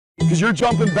because you're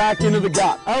jumping back into the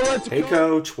gap. Hey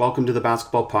coach, welcome to the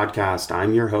Basketball Podcast.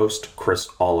 I'm your host, Chris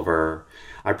Oliver.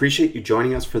 I appreciate you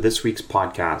joining us for this week's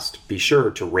podcast. Be sure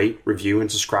to rate, review,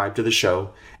 and subscribe to the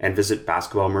show, and visit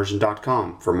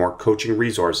basketballimmersion.com for more coaching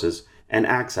resources and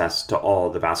access to all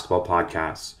the basketball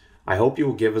podcasts. I hope you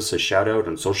will give us a shout out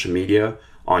on social media,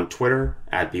 on Twitter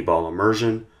at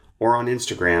 @BBallImmersion, or on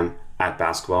Instagram at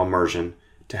basketballimmersion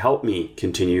to help me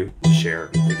continue to share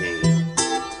the game.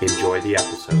 Enjoy the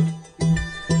episode.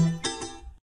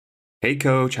 Hey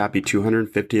coach, happy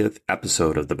 250th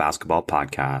episode of the Basketball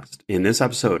Podcast. In this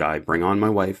episode, I bring on my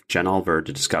wife, Jen Oliver,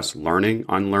 to discuss learning,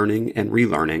 unlearning, and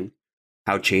relearning,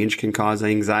 how change can cause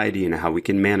anxiety and how we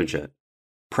can manage it,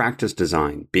 practice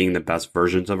design, being the best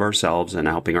versions of ourselves and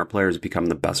helping our players become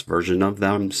the best version of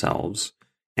themselves,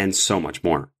 and so much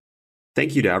more.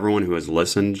 Thank you to everyone who has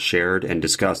listened, shared, and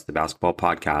discussed the Basketball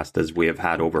Podcast, as we have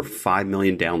had over 5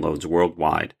 million downloads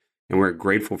worldwide, and we're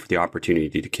grateful for the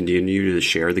opportunity to continue to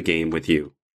share the game with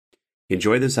you.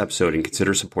 Enjoy this episode and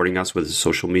consider supporting us with a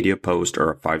social media post or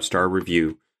a 5-star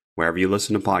review wherever you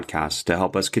listen to podcasts to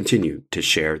help us continue to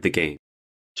share the game.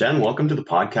 Jen, welcome to the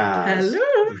podcast.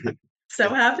 Hello. So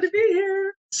happy to be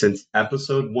here. Since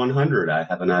episode 100, I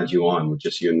haven't had you on with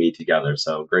just you and me together,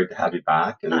 so great to have you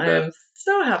back. And I am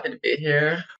so happy to be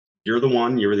here. You're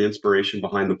the inspiration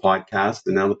behind the podcast,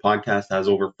 and now the podcast has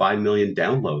over 5 million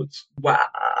downloads.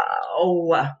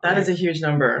 Wow, that is a huge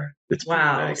number. It's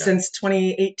wow, since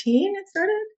 2018 it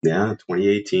started? Yeah,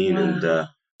 2018, wow. And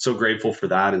so grateful for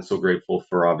that, and so grateful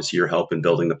for obviously your help in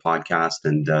building the podcast.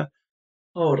 And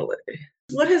Totally.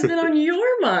 What has been on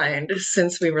your mind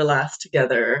since we were last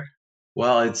together?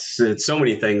 Well, it's so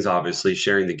many things. Obviously,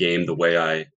 sharing the game the way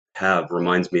I have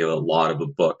reminds me a lot of a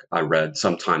book I read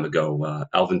some time ago,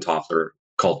 Alvin Toffler,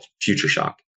 called Future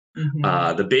Shock.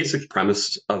 Mm-hmm. The basic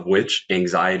premise of which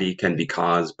anxiety can be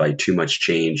caused by too much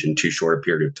change in too short a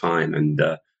period of time. And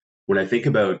when I think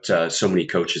about so many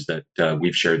coaches that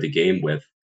we've shared the game with,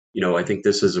 I think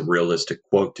this is a realistic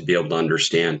quote to be able to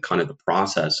understand kind of the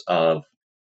process of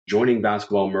joining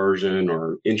Basketball Immersion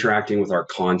or interacting with our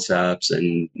concepts,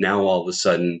 and now all of a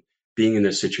sudden being in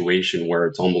this situation where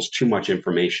it's almost too much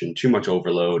information, too much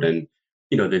overload, and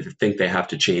they think they have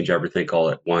to change everything all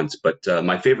at once. But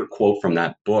my favorite quote from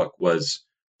that book was,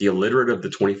 "The illiterate of the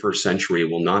 21st century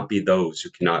will not be those who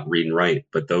cannot read and write,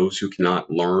 but those who cannot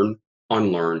learn,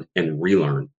 unlearn, and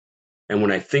relearn." And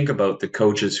when I think about the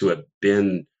coaches who have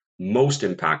been most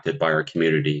impacted by our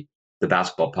community, the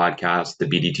Basketball Podcast, the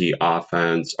BDT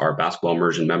offense, our Basketball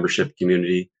Immersion membership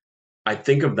community, I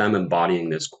think of them embodying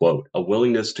this quote: a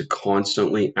willingness to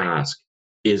constantly ask,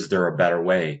 is there a better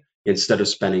way? Instead of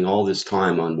spending all this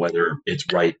time on whether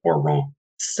it's right or wrong.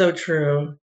 So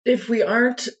true. If we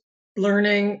aren't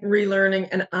learning, relearning,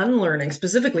 and unlearning,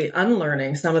 specifically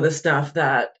unlearning some of the stuff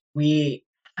that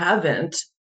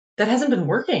hasn't been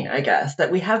working, I guess,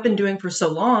 that we have been doing for so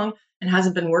long and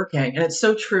hasn't been working. And it's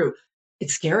so true.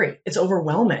 It's scary. It's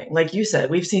overwhelming. Like you said,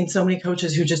 we've seen so many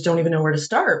coaches who just don't even know where to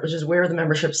start, which is where the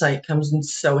membership site comes in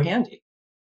so handy.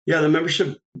 Yeah, the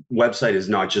membership website is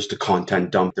not just a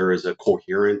content dump. There is a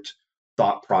coherent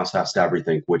thought process to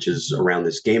everything, which is around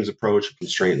this games approach,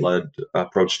 constraint-led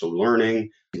approach to learning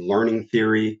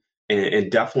theory,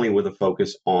 and definitely with a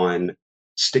focus on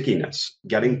stickiness,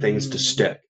 getting things to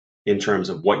stick in terms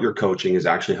of what you're coaching is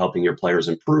actually helping your players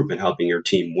improve and helping your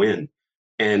team win.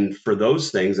 And for those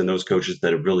things and those coaches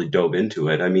that have really dove into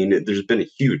it, I mean, there's been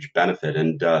a huge benefit,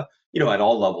 and at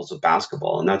all levels of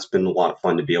basketball, and that's been a lot of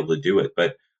fun to be able to do it.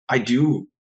 But I do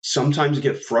sometimes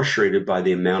get frustrated by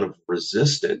the amount of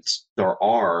resistance there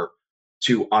are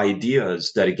to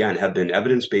ideas that, again, have been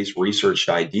evidence-based researched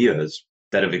ideas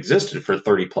that have existed for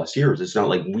 30 plus years. It's not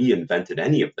like we invented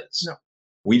any of this. No.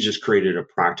 We just created a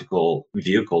practical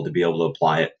vehicle to be able to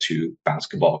apply it to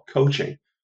basketball coaching.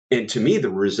 And to me, the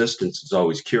resistance is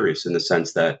always curious in the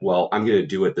sense that, well, I'm going to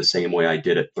do it the same way I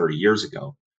did it 30 years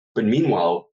ago. But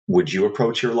meanwhile, would you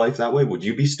approach your life that way? Would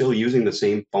you be still using the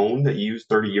same phone that you used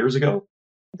 30 years ago?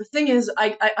 The thing is,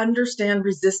 I understand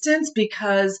resistance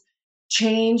because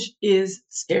change is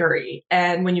scary.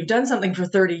 And when you've done something for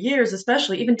 30 years,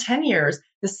 especially even 10 years,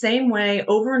 the same way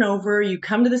over and over, you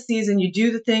come to the season, you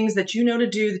do the things that you know to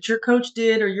do, that your coach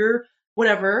did or your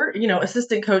whatever,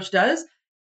 assistant coach does.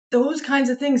 Those kinds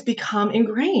of things become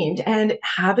ingrained, and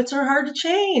habits are hard to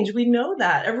change. We know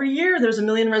that. Every year there's a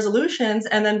million resolutions,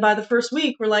 and then by the first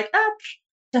week we're like,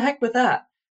 to heck with that.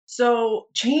 So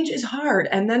change is hard.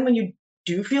 And then when you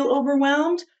do feel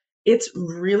overwhelmed, it's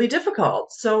really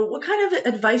difficult. So what kind of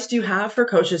advice do you have for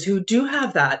coaches who do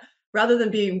have that, rather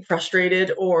than being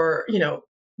frustrated or,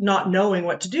 not knowing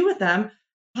what to do with them?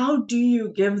 How do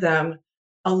you give them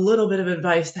a little bit of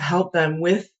advice to help them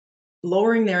with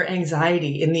lowering their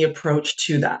anxiety in the approach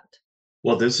to that.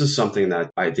 Well, this is something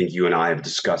that I think you and I have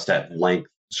discussed at length,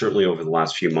 certainly over the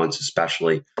last few months,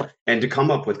 especially, and to come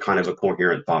up with kind of a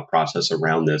coherent thought process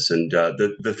around this. And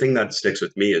the thing that sticks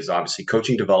with me is obviously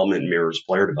coaching development mirrors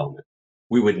player development.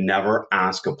 We would never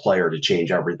ask a player to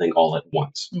change everything all at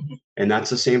once. Mhm. And that's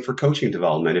the same for coaching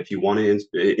development. If you want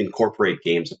to incorporate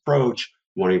games approach,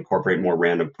 you want to incorporate more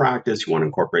random practice, you want to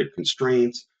incorporate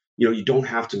constraints, you don't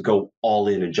have to go all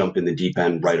in and jump in the deep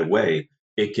end right away.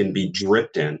 It can be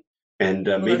dripped in, and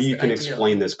Well, maybe that's you the can ideal.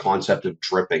 explain this concept of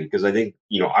dripping, because I think,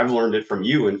 I've learned it from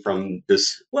you and from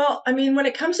this. Well, I mean, when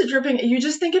it comes to dripping, you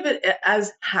just think of it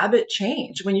as habit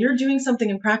change. When you're doing something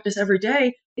in practice every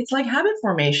day, it's like habit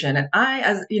formation. And I,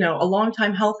 as a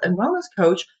longtime health and wellness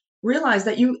coach, realize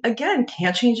that you again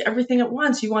can't change everything at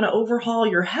once. You want to overhaul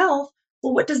your health.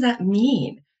 Well, what does that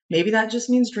mean? Maybe that just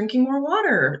means drinking more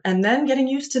water and then getting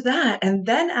used to that and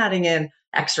then adding in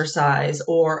exercise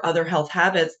or other health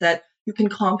habits that you can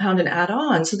compound and add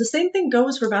on. So the same thing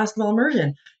goes for basketball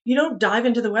immersion. You don't dive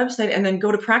into the website and then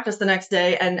go to practice the next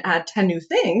day and add 10 new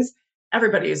things.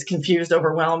 Everybody is confused,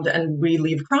 overwhelmed, and we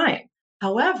leave crying.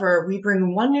 However, we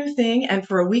bring one new thing, and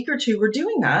for a week or two, we're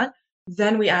doing that.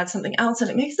 Then we add something else,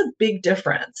 and it makes a big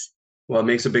difference. Well, it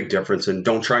makes a big difference, and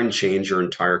don't try and change your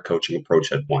entire coaching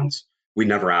approach at once. We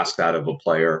never ask that of a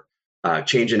player.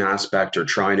 Change an aspect or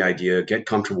try an idea, get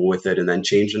comfortable with it, and then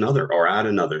change another or add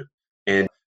another. And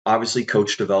obviously,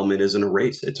 coach development isn't a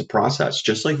race, it's a process.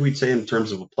 Just like we'd say in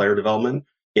terms of a player development,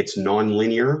 it's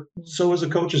non-linear. So is a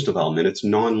Mhm. coach's development, it's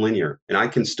non-linear. And I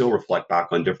can still reflect back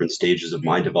on different stages of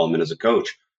my development as a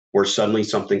coach where suddenly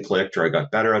something clicked or I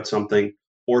got better at something.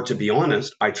 Or to be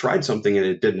honest, I tried something and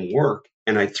it didn't work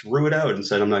and I threw it out and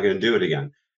said, I'm not going to do it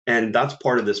again. And that's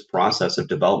part of this process of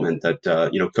development that,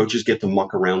 coaches get to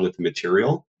muck around with the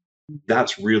material.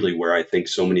 That's really where I think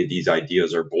so many of these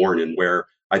ideas are born, and where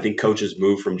I think coaches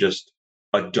move from just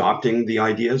adopting the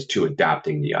ideas to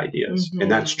adapting the ideas. And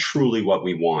that's Mhm. truly what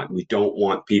we want. We don't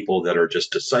want people that are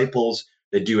just disciples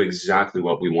that do exactly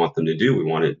what we want them to do. We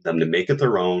want them to make it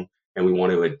their own, and we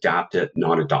want to adapt it,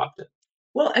 not adopt it.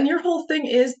 Well, and your whole thing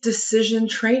is decision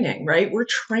training, right? We're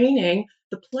training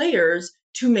the players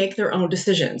to make their own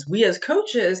decisions. We as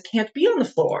coaches can't be on the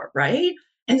floor, right?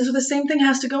 And so the same thing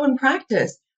has to go in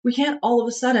practice. We can't all of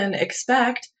a sudden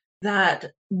expect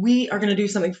that we are going to do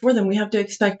something for them. We have to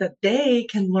expect that they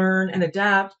can learn and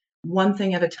adapt one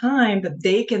thing at a time, that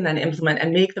they can then implement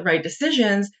and make the right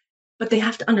decisions, but they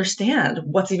have to understand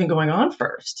what's even going on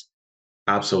first.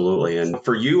 Absolutely. And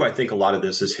for you, I think a lot of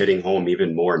this is hitting home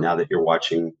even more now that you're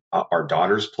watching our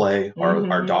daughters play,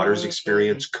 our daughters Mhm.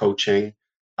 experience coaching,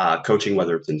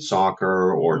 whether it's in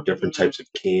soccer or different Mhm. types of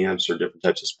camps or different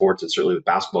types of sports, and certainly with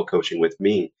basketball coaching with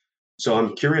me. So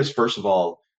I'm curious, first of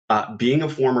all, being a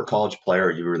former college player,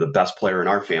 you were the best player in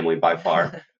our family by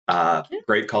far.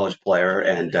 Great college player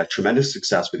and tremendous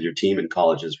success with your team in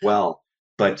college as well.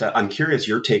 But I'm curious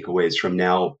your takeaways from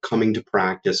now coming to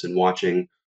practice and watching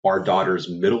our daughter's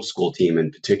middle school team in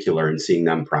particular and seeing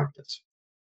them practice.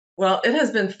 Well, it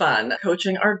has been fun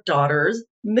coaching our daughter's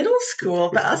middle school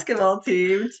basketball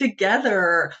team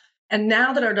together. And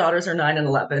now that our daughters are 9 and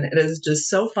 11, it is just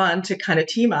so fun to kind of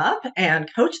team up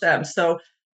and coach them. So, of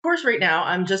course, right now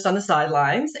I'm just on the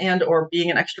sidelines and or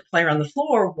being an extra player on the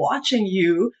floor watching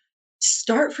you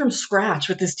start from scratch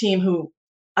with this team who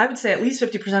I would say at least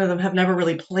 50% of them have never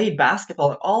really played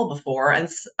basketball at all before and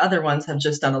other ones have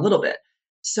just done a little bit.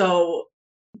 So,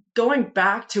 going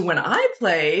back to when I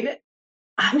played,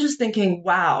 I'm just thinking,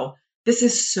 wow, this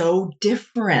is so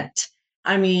different.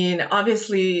 I mean,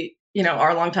 obviously,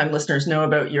 our longtime listeners know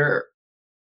about your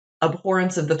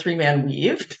abhorrence of the three-man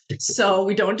weave. So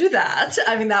we don't do that.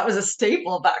 I mean, that was a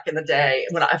staple back in the day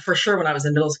for sure, when I was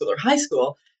in middle school or high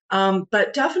school.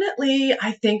 But definitely,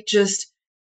 I think just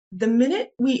the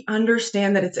minute we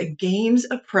understand that it's a games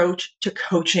approach to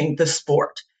coaching the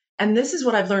sport. And this is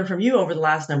what I've learned from you over the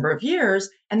last number of years.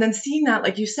 And then seeing that,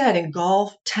 like you said, in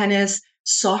golf, tennis,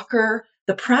 soccer,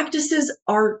 the practices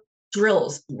are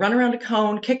drills. Run around a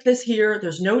cone, kick this here.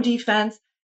 There's no defense.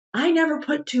 I never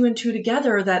put two and two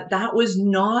together that that was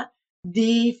not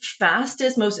the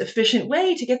fastest, most efficient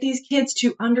way to get these kids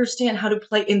to understand how to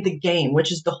play in the game,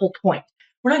 which is the whole point.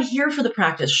 We're not here for the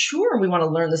practice. Sure, we want to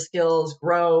learn the skills,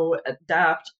 grow,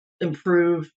 adapt,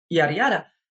 improve, yada, yada.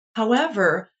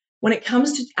 However, when it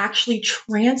comes to actually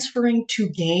transferring to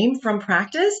game from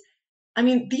practice, I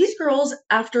mean, these girls,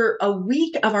 after a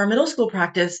week of our middle school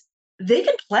practice, they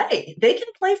can play. They can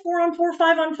play 4-on-4,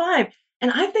 5-on-5.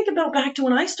 And I think about back to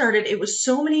when I started, it was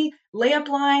so many layup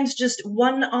lines, just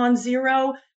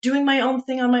 1-on-0. doing my own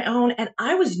thing on my own. And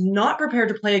I was not prepared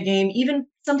to play a game, even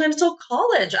sometimes till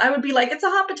college. I would be like, it's a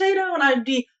hot potato. And I'd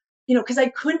be, because I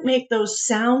couldn't make those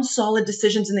sound, solid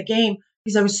decisions in the game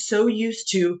because I was so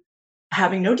used to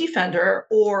having no defender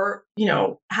or,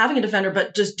 having a defender,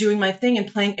 but just doing my thing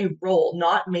and playing a role,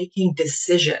 not making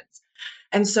decisions.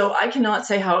 And so I cannot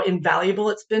say how invaluable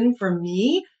it's been for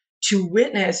me to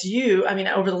witness you. I mean,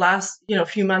 over the last,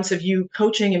 few months of you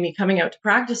coaching and me coming out to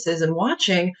practices and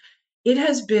watching, it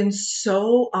has been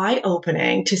so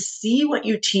eye-opening to see what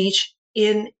you teach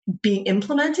in being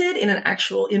implemented in an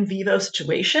actual in vivo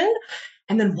situation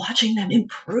and then watching them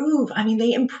improve. I mean,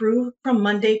 they improve from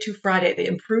Monday to Friday. They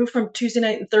improve from Tuesday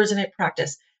night and Thursday night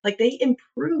practice. Like they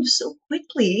improve so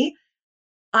quickly.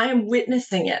 I am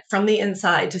witnessing it from the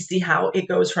inside to see how it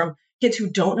goes from kids who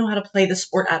don't know how to play the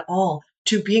sport at all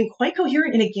to being quite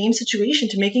coherent in a game situation,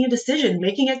 to making a decision,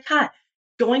 making a cut,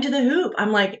 going to the hoop.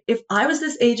 I'm like, if I was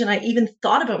this age and I even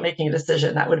thought about making a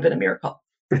decision, that would have been a miracle.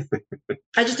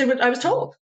 I just did what I was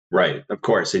told. Right, of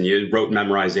course. And you wrote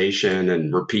memorization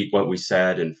and repeat what we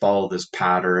said and follow this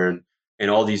pattern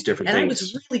and all these different And I things.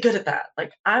 was really good at that.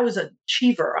 Like I was an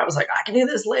achiever. I was like, I can do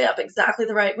this layup exactly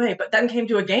the right way. But then came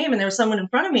to a game and there was someone in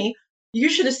front of me. You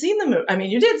should have seen the move. I mean,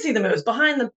 you did see the moves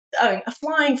behind the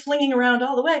flying, flinging around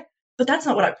all the way. But that's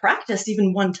not what I practiced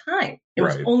even one time. It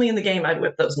was Right. only in the game I'd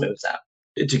whip those moves out.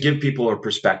 To give people a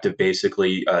perspective,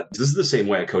 basically, this is the same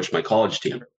way I coach my college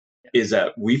team, is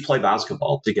that we play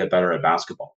basketball to get better at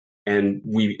basketball. And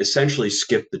we essentially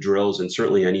skip the drills and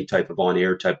certainly any type of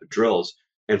on-air type of drills.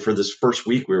 And for this first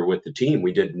week we were with the team,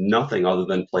 we did nothing other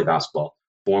than play basketball.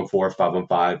 4-on-4,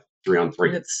 5-on-5, 3-on-3.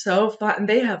 And it's so fun. And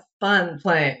they have fun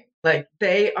playing. Like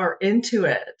they are into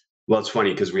it. Well, it's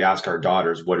funny because we ask our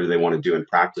daughters, what do they want to do in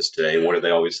practice today? And what do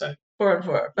they always say?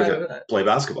 4-on-4, 5-on-5. Play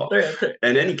basketball. 3-on-3.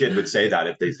 And any kid would say that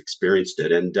if they've experienced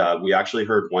it. And we actually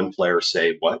heard one player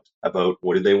say, what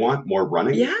did they want? More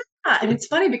running? Yeah. And it's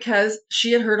funny because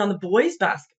she had heard on the boys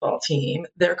basketball team,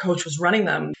 their coach was running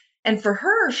them. And for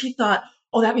her, she thought,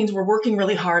 oh, that means we're working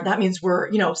really hard. That means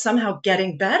we're, somehow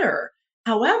getting better.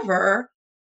 However,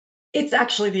 it's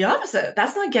actually the opposite.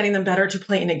 That's not getting them better to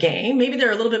play in a game. Maybe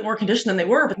they're a little bit more conditioned than they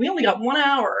were, but we only got 1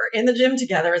 hour in the gym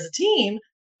together as a team.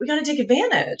 We got to take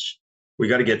advantage. We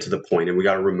got to get to the point and we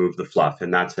got to remove the fluff,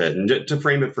 and that's it. And to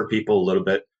frame it for people a little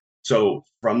bit, so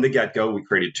from the get-go, we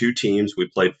created 2 teams. We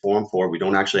played 4-on-4. We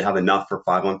don't actually have enough for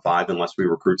 5-on-5 unless we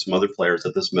recruit some other players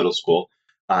at this middle school,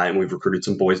 and we've recruited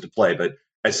some boys to play. But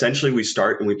essentially, we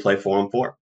start and we play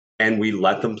 4-on-4, and we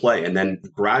let them play. And then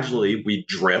gradually we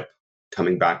drip,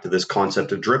 coming back to this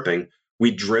concept of dripping,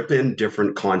 we drip in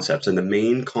different concepts. And the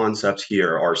main concepts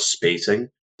here are spacing.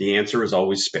 The answer is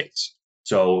always space.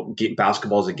 So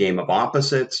basketball is a game of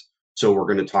opposites. So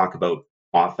we're going to talk about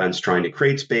offense trying to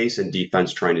create space and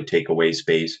defense trying to take away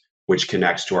space, which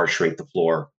connects to our shrink the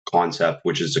floor concept,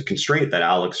 which is a constraint that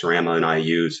Alex Rama and I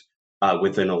use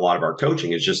within a lot of our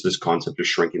coaching, is just this concept of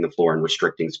shrinking the floor and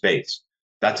restricting space.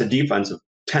 That's a defensive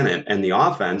tenet, and the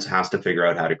offense has to figure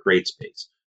out how to create space.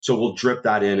 So we'll drip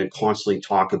that in and constantly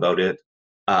talk about it.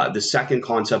 The second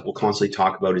concept we'll constantly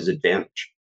talk about is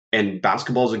advantage. And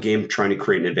basketball is a game trying to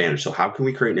create an advantage. So how can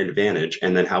we create an advantage?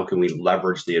 And then how can we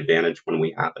leverage the advantage when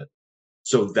we have it?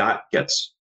 So that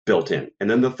gets built in. And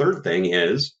then the third thing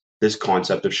is this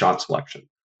concept of shot selection.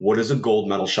 What is a gold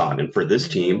medal shot? And for this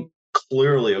team,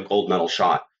 clearly a gold medal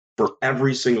shot for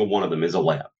every single one of them is a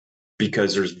layup,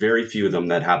 because there's very few of them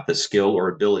that have the skill or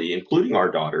ability, including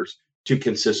our daughters, to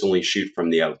consistently shoot from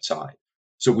the outside.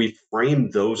 So we frame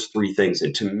those 3 things.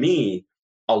 And to me,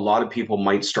 a lot of people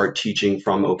might start teaching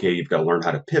from, okay, you've got to learn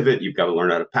how to pivot, you've got to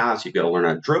learn how to pass, you've got to learn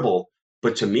how to dribble.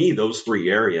 But to me, those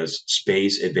 3 areas,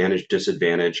 space, advantage,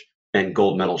 disadvantage, and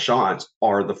gold medal shots,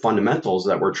 are the fundamentals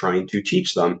that we're trying to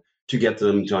teach them to get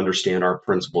them to understand our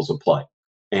principles of play.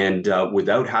 And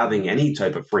without having any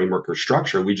type of framework or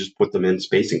structure, we just put them in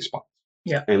spacing spots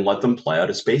and let them play out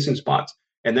of spacing spots.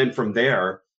 And then from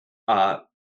there,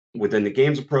 within the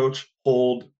games approach,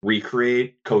 hold,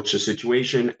 recreate, coach the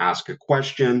situation, ask a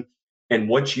question. And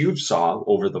what you saw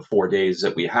over the 4 days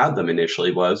that we had them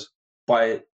initially was,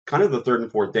 by kind of the 3rd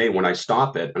and 4th day, when I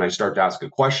stop it and I start to ask a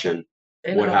question,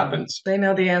 what happens? They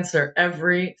know the answer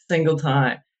every single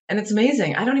time. And it's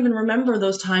amazing. I don't even remember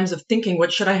those times of thinking,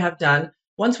 what should I have done?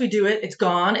 Once we do it, it's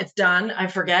gone, it's done. I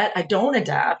forget. I don't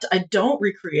adapt. I don't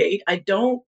recreate. I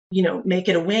don't, make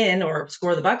it a win or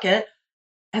score the bucket.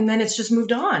 And then it's just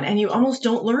moved on. And you almost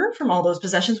don't learn from all those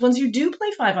possessions. Once you do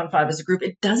play 5-on-5 as a group,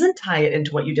 it doesn't tie it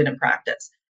into what you did in practice.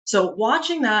 So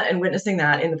watching that and witnessing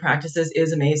that in the practices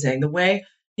is amazing. The way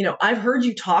I've heard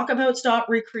you talk about stop,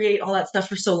 recreate, all that stuff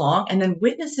for so long, and then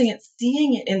witnessing it,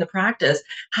 seeing it in the practice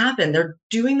happen. They're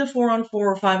doing the 4-on-4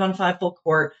 or 5-on-5 full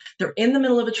court. They're in the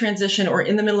middle of a transition or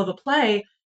in the middle of a play,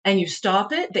 and you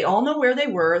stop it. They all know where they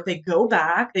were. They go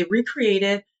back, they recreate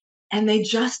it, and they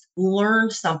just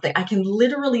learned something. I can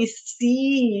literally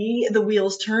see the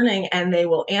wheels turning, and they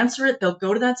will answer it. They'll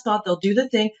go to that spot, they'll do the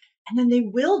thing, and then they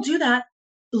will do that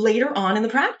later on in the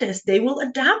practice. They will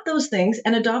adapt those things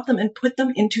and adopt them and put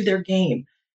them into their game.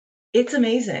 It's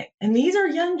amazing. And these are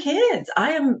young kids.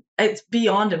 It's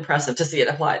beyond impressive to see it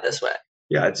applied this way.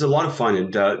 Yeah, it's a lot of fun.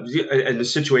 And the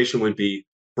situation would be,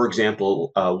 for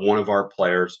example, one of our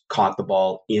players caught the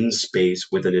ball in space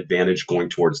with an advantage going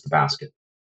towards the basket.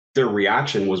 Their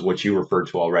reaction was what you referred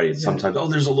to already. Yeah. Sometimes, oh,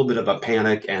 there's a little bit of a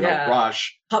panic and a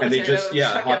rush, hot and potato, they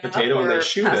just, hot potato, and they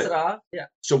shoot pass it. it off. Yeah.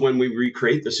 So when we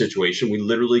recreate the situation, we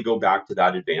literally go back to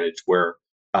that advantage where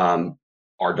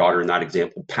our daughter in that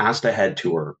example passed ahead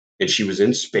to her, and she was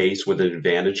in space with an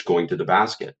advantage going to the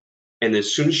basket. And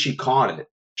as soon as she caught it,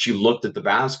 she looked at the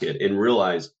basket and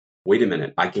realized, wait a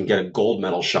minute, I can get a gold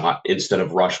medal shot instead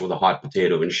of rush with a hot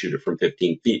potato and shoot it from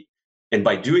 15 feet. And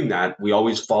by doing that, we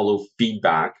always follow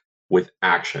feedback with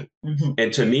action. Mm-hmm.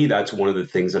 And to me, that's one of the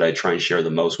things that I try and share the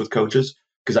most with coaches,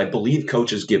 because I believe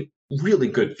coaches give really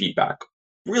good feedback.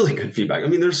 Really good feedback. I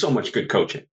mean, there's so much good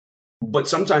coaching, but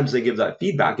sometimes they give that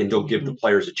feedback and don't give the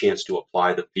players a chance to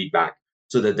apply the feedback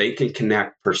so that they can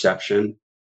connect perception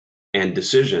and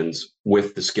decisions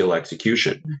with the skill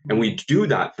execution. Mm-hmm. And we do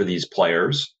that for these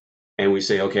players. And we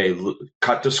say, okay,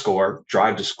 cut to score,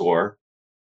 drive to score,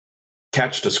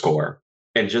 catch to score.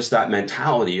 And just that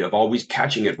mentality of always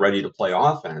catching it, ready to play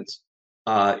offense,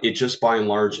 it just by and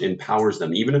large empowers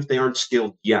them. Even if they aren't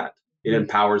skilled yet, it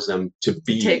empowers them to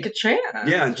take a chance.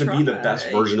 Yeah, and to be the best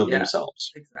version of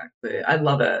themselves. Exactly. I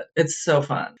love it. It's so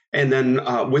fun. And then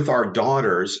with our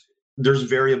daughters, there's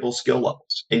variable skill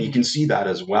levels, and you can see that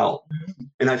as well. Mm-hmm.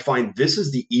 And I find this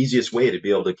is the easiest way to be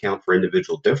able to account for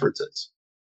individual differences,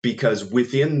 because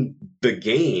within the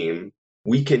game,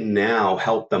 we can now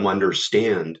help them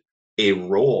understand a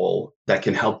role that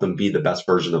can help them be the best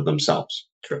version of themselves.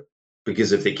 True.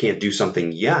 Because if they can't do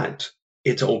something yet,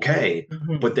 it's okay,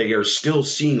 but they are still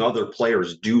seeing other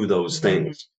players do those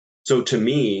things. So to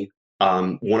me,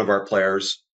 one of our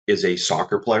players is a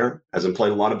soccer player, hasn't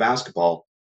played a lot of basketball.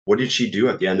 What did she do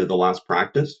at the end of the last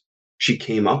practice? She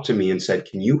came up to me and said,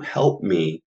 can you help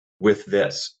me with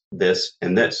this, this,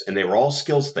 and this? And they were all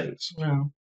skills things.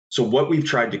 Wow. So what we've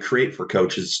tried to create for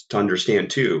coaches to understand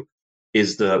too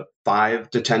is the 5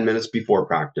 to 10 minutes before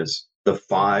practice, the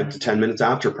 5 to 10 minutes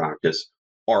after practice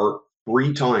are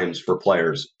free times for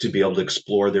players to be able to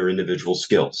explore their individual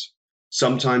skills.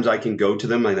 Sometimes I can go to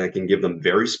them and I can give them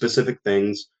very specific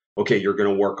things. Okay, you're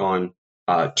going to work on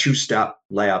two-step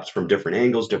layups from different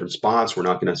angles, different spots. We're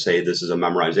not going to say this is a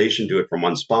memorization, do it from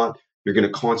one spot. You're going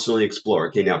to constantly explore.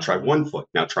 Okay, now try 1 foot.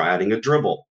 Now try adding a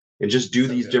dribble. And just do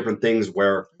these different things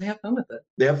where they have fun with it.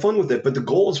 They have fun with it, but the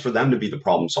goal is for them to be the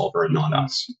problem solver and not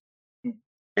us.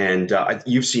 And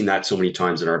you've seen that so many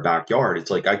times in our backyard.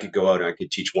 It's like I could go out and I could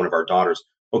teach one of our daughters,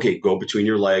 okay, go between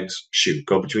your legs, shoot,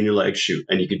 go between your legs, shoot.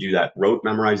 And you could do that rote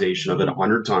memorization of it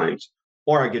 100 times.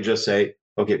 Or I could just say,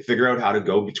 okay, figure out how to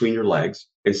go between your legs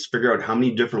and figure out how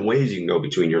many different ways you can go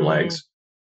between your legs.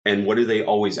 And what do they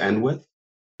always end with?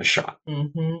 A shot.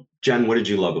 Jen, what did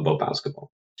you love about basketball?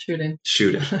 Shooting.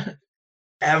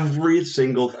 Every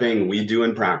single thing we do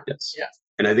in practice. Yes.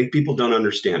 And I think people don't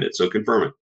understand it. So confirm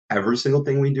it. Every single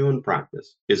thing we do in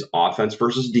practice is offense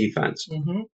versus defense,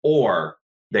 or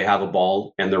they have a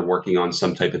ball and they're working on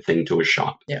some type of thing to a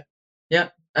shot. Yeah,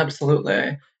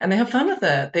 absolutely. And they have fun with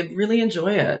it. They really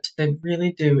enjoy it. They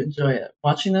really do enjoy it.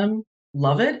 Watching them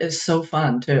love it is so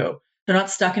fun too. They're not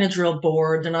stuck in a drill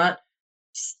board. They're not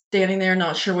standing there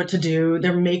not sure what to do.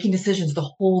 They're making decisions the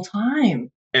whole time.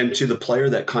 And to the player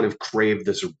that kind of craved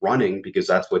this running because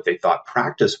that's what they thought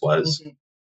practice was,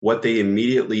 what they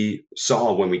immediately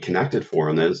saw when we connected for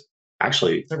them is,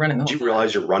 actually, do you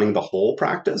realize you're running the whole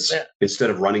practice instead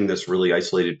of running this really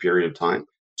isolated period of time?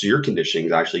 So your conditioning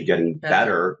is actually getting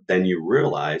better than you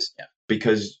realize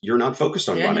because you're not focused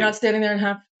on running. You're not standing there in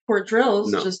half-court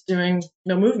drills just doing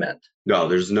no movement. No,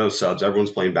 there's no subs.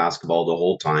 Everyone's playing basketball the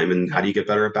whole time. And how do you get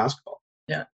better at basketball?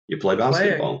 You play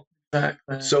basketball.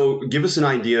 Exactly. So give us an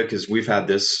idea, because we've had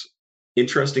this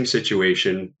interesting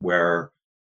situation where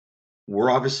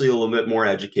we're obviously a little bit more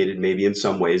educated, maybe in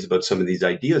some ways, about some of these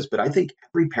ideas. But I think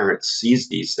every parent sees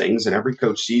these things and every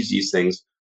coach sees these things.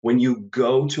 When you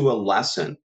go to a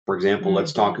lesson, for example,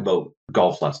 let's talk about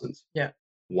golf lessons.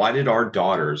 Why did our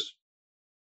daughters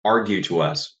argue to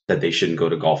us that they shouldn't go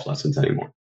to golf lessons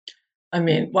anymore? I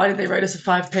mean, why did they write us a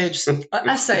 5-page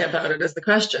essay about it is the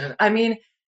question. I mean,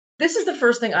 this is the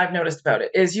first thing I've noticed about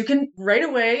it is you can right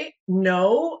away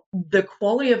know the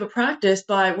quality of a practice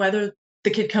by whether the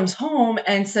kid comes home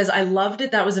and says, I loved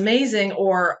it, that was amazing,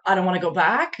 or I don't want to go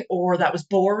back, or that was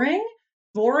boring.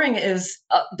 Boring is,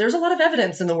 there's a lot of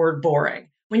evidence in the word boring.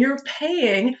 When you're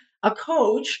paying a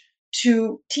coach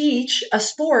to teach a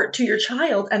sport to your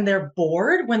child and they're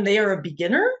bored when they are a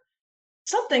beginner,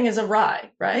 something is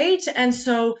awry, right? And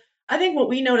so I think what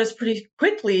we noticed pretty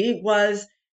quickly was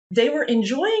they were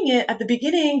enjoying it at the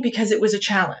beginning because it was a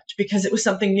challenge, because it was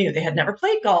something new. They had never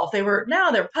played golf.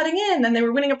 They're putting in, and they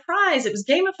were winning a prize. It was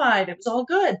gamified. It was all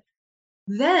good.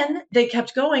 Then they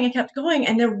kept going,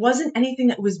 and there wasn't anything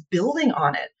that was building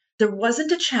on it. There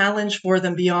wasn't a challenge for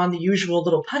them beyond the usual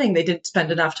little putting. They didn't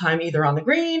spend enough time either on the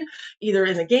green, either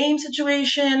in the game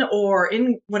situation or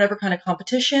in whatever kind of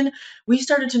competition. We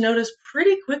started to notice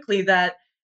pretty quickly that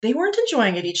they weren't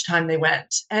enjoying it each time they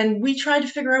went. And we tried to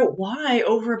figure out why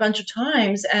over a bunch of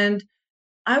times. And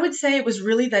I would say it was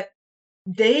really that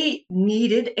they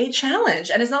needed a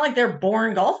challenge. And it's not like they're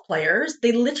born golf players.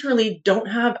 They literally don't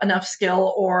have enough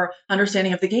skill or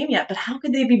understanding of the game yet. But how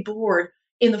could they be bored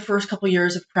in the first couple of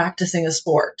years of practicing a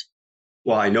sport?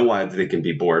 Well, I know why they can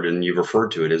be bored, and you referred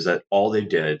to it, is that all they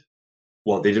did,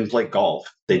 well, they didn't play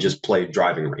golf. They just played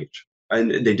driving range.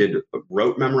 And they did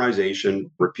rote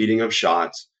memorization, repeating of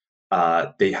shots.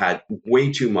 They had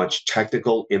way too much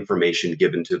technical information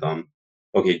given to them.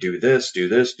 Okay, do this, do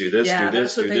this, do this, Yeah, do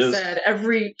that's this, what do they this. said.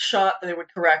 Every shot they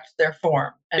would correct their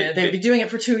form. And they'd be doing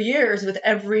it for 2 years with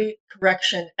every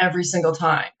correction every single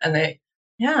time. And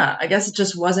I guess it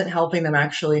just wasn't helping them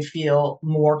actually feel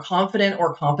more confident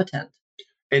or competent.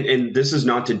 And this is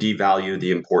not to devalue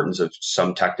the importance of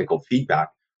some technical feedback,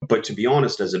 but to be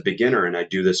honest, as a beginner, and I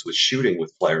do this with shooting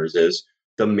with players, is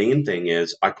the main thing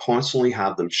is I constantly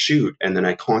have them shoot, and then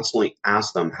I constantly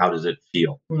ask them, how does it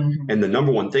feel? Mhm. And the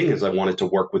number one thing is I want it to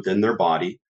work within their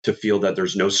body, to feel that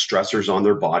there's no stressors on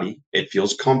their body. It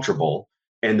feels comfortable,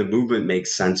 and the movement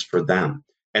makes sense for them.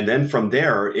 And then from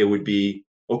there, it would be,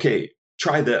 okay,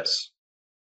 try this.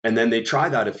 And then they try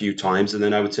that a few times, and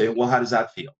then I would say, well, how does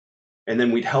that feel? And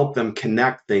then we'd help them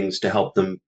connect things to help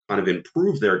them kind of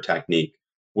improve their technique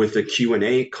with a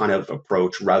Q&A kind of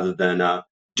approach, rather than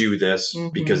do this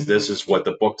because this is what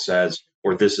the book says,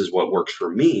 or this is what works for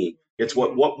me. It's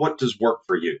what does work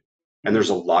for you. And there's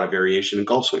a lot of variation in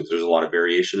golf swings. There's a lot of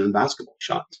variation in basketball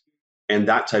shots and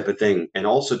that type of thing. And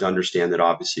also to understand that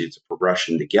obviously it's a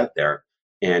progression to get there.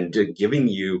 And giving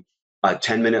you a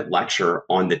 10-minute lecture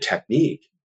on the technique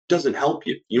doesn't help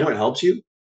you. You know what helps you?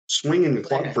 Swinging the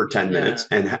club for 10 minutes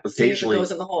and See if it occasionally,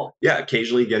 goes in the hole.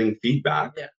 occasionally getting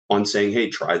feedback Yeah. on saying, hey,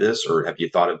 try this, or have you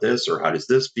thought of this, or how does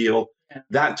this feel? Yeah.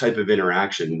 That type of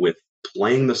interaction with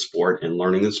playing the sport and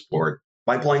learning the sport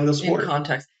by playing the sport. In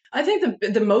context. I think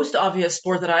the most obvious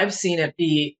sport that I've seen it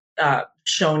be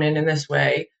shown in this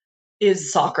way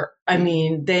is soccer. I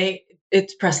mean,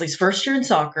 it's Presley's first year in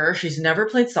soccer. She's never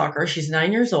played soccer. She's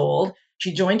 9 years old.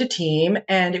 She joined a team,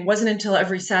 and it wasn't until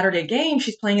every Saturday game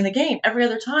she's playing in the game. Every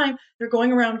other time, they're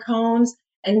going around cones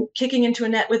and kicking into a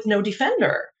net with no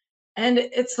defender. And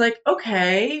it's like,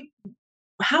 okay,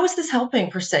 how is this helping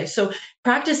per se? So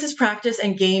practice is practice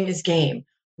and game is game.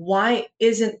 Why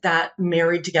isn't that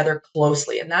married together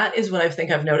closely? And that is what I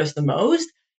think I've noticed the most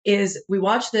is we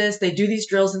watch this, they do these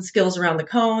drills and skills around the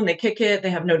cone, they kick it, they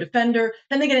have no defender,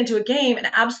 then they get into a game and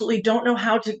absolutely don't know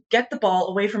how to get the ball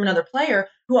away from another player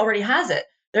who already has it.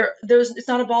 It's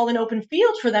not a ball in open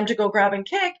field for them to go grab and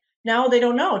kick. Now they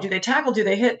don't know. Do they tackle? Do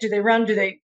they hit? Do they run? Do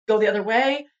they go the other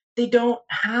way? They don't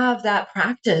have that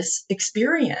practice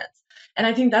experience. And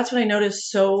I think that's what I noticed.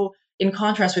 So in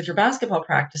contrast with your basketball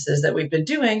practices that we've been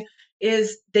doing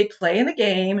is they play in the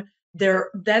game. They're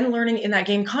then learning in that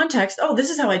game context. Oh, this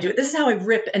is how I do it. This is how I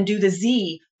rip and do the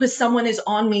Z because someone is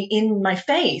on me in my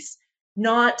face,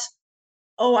 not,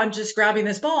 oh, I'm just grabbing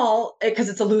this ball because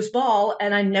it's a loose ball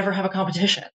and I never have a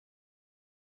competition.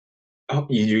 Oh,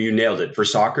 you nailed it. For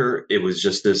soccer, it was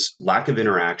just this lack of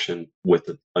interaction with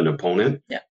an opponent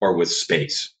or with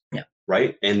space. Yeah.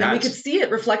 Right. And we could see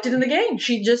it reflected in the game.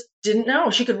 She just didn't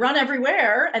know. She could run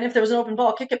everywhere. And if there was an open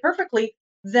ball, kick it perfectly.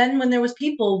 Then when there was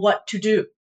people, what to do?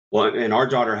 Well, and our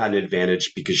daughter had an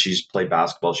advantage because she's played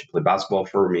basketball. She played basketball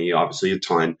for me, obviously, a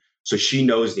ton. So she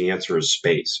knows the answer is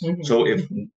space. Mhm. So if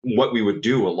what we would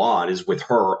do a lot is with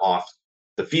her off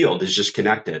the field is just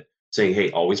connect it, saying,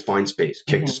 hey, always find space,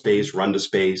 kick to space, run to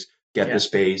space, get to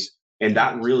space. And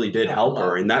that really did help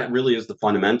her. And that really is the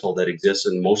fundamental that exists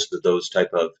in most of those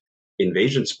type of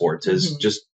invasion sports is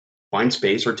just find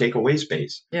space or take away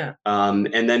space. Yeah.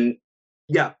 And then,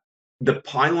 the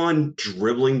pylon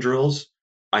dribbling drills,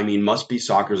 I mean, must be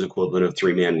soccer's equivalent of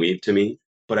three-man weave to me.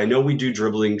 But I know we do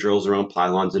dribbling drills around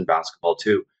pylons in basketball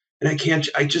too. And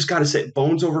I just got to say,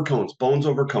 bones over cones, bones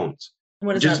over cones.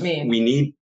 What does Just, that mean? we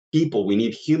need people, we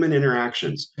need human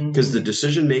interactions because the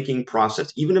decision-making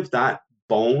process, even if that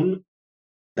bone,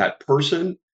 that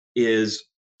person is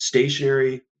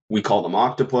stationary, we call them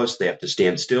octopus, they have to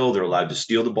stand still, they're allowed to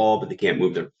steal the ball, but they can't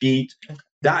move their feet.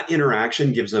 That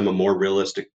interaction gives them a more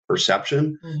realistic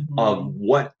perception of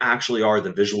what actually are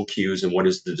the visual cues and what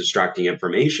is the distracting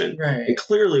information. Right. And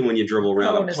clearly, when you dribble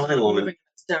around Cone a is not pylon, moving,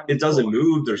 it's down it doesn't forward.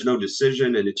 move, there's no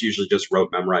decision, and it's usually just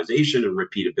rote memorization and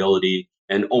repeatability.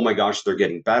 And oh my gosh, they're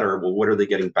getting better. Well, what are they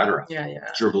getting better at? Yeah.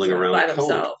 Dribbling around by a cone.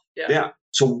 themselves. Yeah.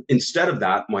 So instead of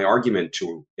that, my argument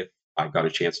to, if I got a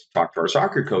chance to talk to our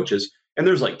soccer coaches, and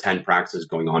there's like 10 practices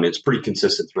going on, it's pretty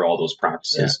consistent through all those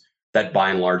practices that by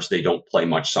and large, they don't play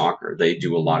much soccer. They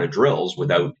do a lot of drills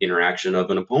without interaction of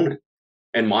an opponent.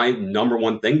 And my number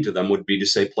one thing to them would be to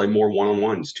say, play more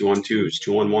one-on-ones, two-on-twos,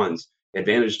 two-on-ones,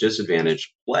 advantage,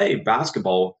 disadvantage, play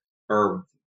basketball, or,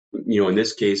 in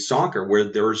this case, soccer, where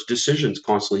there's decisions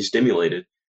constantly stimulated.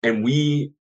 And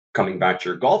we, coming back to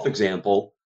your golf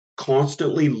example,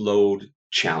 constantly load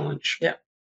challenge. Yeah.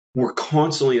 We're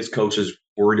constantly, as coaches,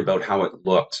 worried about how it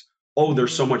looks. Oh, they're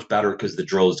so much better because the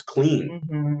drill is clean.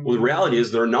 Well, the reality is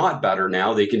they're not better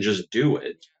now. They can just do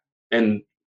it. And,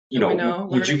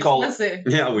 would you call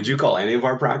would you call any of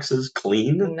our practices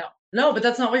clean? No, but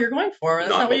that's not what you're going for. That's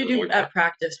not what you do at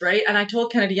practice, right? And I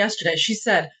told Kennedy yesterday, she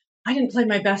said, I didn't play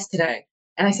my best today.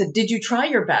 And I said, did you try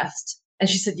your best? And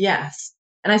she said, yes.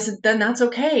 And I said, then that's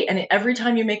okay. And every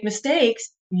time you make mistakes,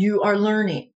 you are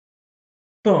learning.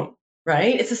 Boom.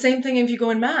 Right? It's the same thing if you go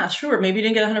in math. Sure, maybe you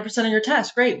didn't get 100% on your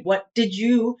test. Great. What did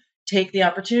you take the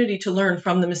opportunity to learn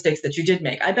from the mistakes that you did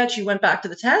make? I bet you went back to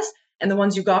the test and the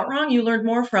ones you got wrong, you learned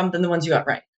more from than the ones you got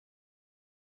right.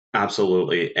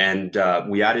 Absolutely. And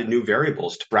we added new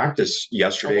variables to practice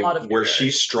yesterday where she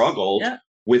struggled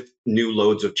with new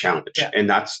loads of challenge. And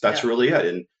that's really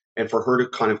it. And for her to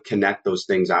kind of connect those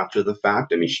things after the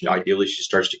fact, I mean, ideally she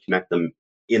starts to connect them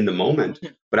in the moment,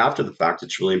 but after the fact,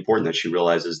 it's really important that she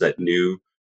realizes that new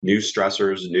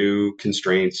stressors, new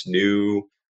constraints, new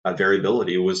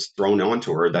variability was thrown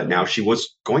onto her, that now she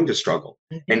was going to struggle.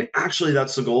 And actually,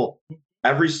 that's the goal.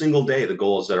 Every single day, the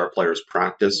goal is that our players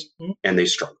practice and they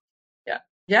struggle.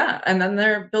 Yeah. And then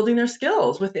they're building their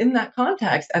skills within that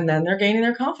context, and then they're gaining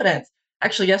their confidence.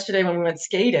 Actually, yesterday when we went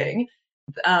skating,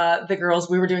 the girls,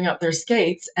 we were doing up their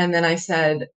skates. And then I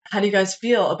said, how do you guys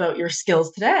feel about your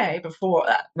skills today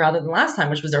rather than last time,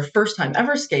 which was their first time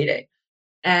ever skating?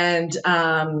 And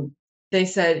they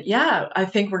said, yeah, I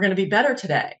think we're going to be better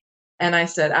today. And I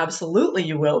said, absolutely,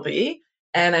 you will be.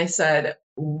 And I said,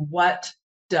 what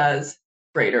does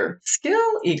greater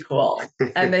skill equal?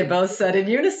 And they both said in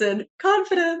unison,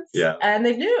 confidence. Yeah. And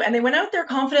they knew, and they went out there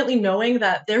confidently knowing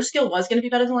that their skill was going to be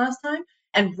better than last time.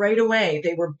 And right away,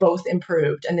 they were both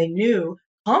improved, and they knew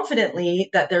confidently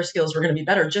that their skills were going to be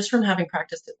better just from having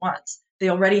practiced it once. They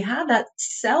already had that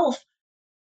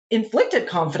self-inflicted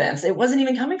confidence. It wasn't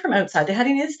even coming from outside. They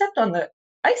hadn't even stepped on the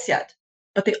ice yet,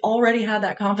 but they already had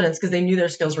that confidence because they knew their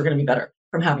skills were going to be better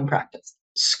from having practiced.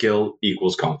 Skill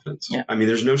equals confidence. Yeah. I mean,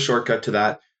 there's no shortcut to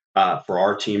that. For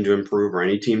our team to improve, or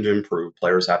any team to improve,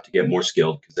 players have to get more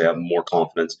skilled because they have more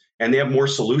confidence and they have more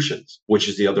solutions, which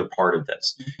is the other part of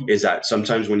this. Is that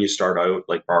sometimes when you start out,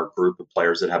 like our group of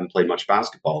players that haven't played much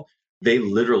basketball, they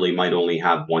literally might only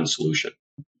have one solution.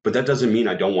 But that doesn't mean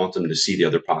I don't want them to see the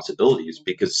other possibilities,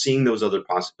 because seeing those other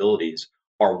possibilities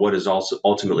are what is also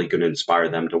ultimately going to inspire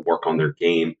them to work on their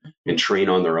game and train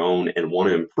on their own and want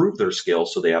to improve their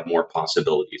skills so they have more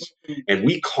possibilities. And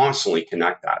we constantly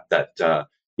connect that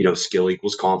skill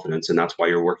equals confidence. And that's why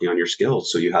you're working on your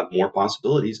skills. So you have more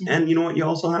possibilities. And you know what? You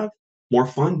also have more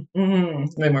fun.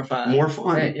 It's way more fun. More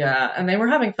fun. Right, yeah. And they were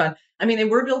having fun. I mean, they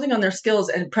were building on their skills.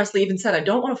 And Presley even said, I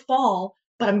don't want to fall,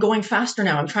 but I'm going faster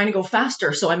now. I'm trying to go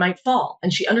faster, so I might fall.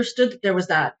 And she understood that there was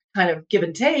that kind of give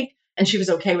and take. And she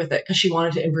was okay with it because she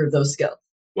wanted to improve those skills.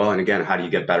 Well, and again, how do you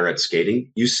get better at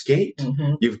skating? You skate.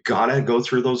 You've got to go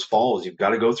through those falls. You've got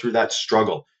to go through that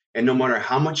struggle. And no matter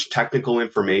how much technical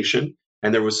information,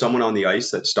 and there was someone on the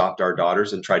ice that stopped our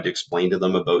daughters and tried to explain to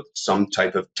them about some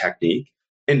type of technique.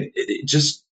 And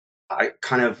I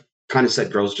kind of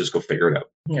said, girls, just go figure it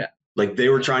out. Yeah. Like they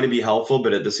were trying to be helpful,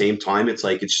 but at the same time, it's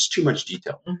like, it's just too much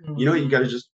detail. You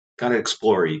got to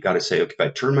explore. You got to say, okay, if I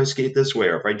turn my skate this way,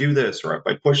 or if I do this, or if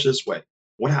I push this way,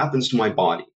 what happens to my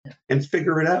body? And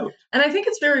figure it out. And I think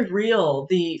it's very real,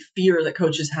 the fear that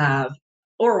coaches have,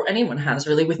 or anyone has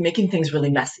really, with making things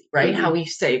really messy, right? How we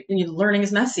say learning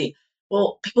is messy.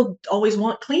 Well, people always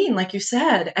want clean, like you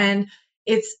said, and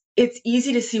it's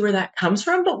easy to see where that comes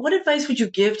from. But what advice would you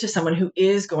give to someone who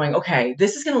is going, okay,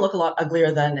 this is going to look a lot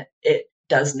uglier than it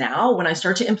does now when I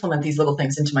start to implement these little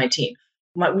things into my team?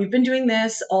 We've been doing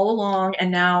this all along,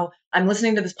 and now I'm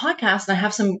listening to this podcast and I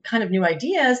have some kind of new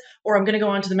ideas, or I'm going to go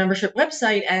onto the membership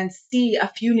website and see a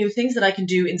few new things that I can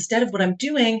do instead of what I'm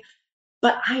doing.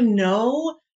 But I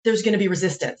know there's going to be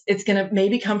resistance. It's going to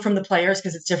maybe come from the players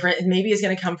because it's different. And maybe it's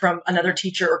going to come from another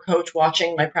teacher or coach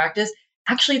watching my practice.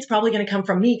 Actually, it's probably going to come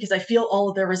from me because I feel all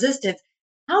of their resistance.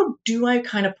 How do I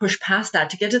kind of push past that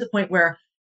to get to the point where,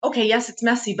 okay, yes, it's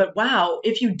messy, but wow,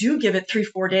 if you do give it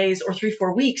 3-4 days or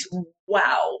 3-4 weeks,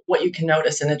 wow, what you can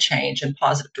notice in a change in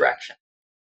positive direction.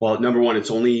 Well, number one,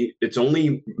 it's only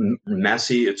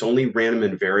messy. It's only random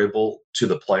and variable to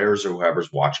the players or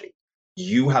whoever's watching.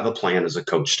 You have a plan as a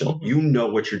coach still. Mhm. You know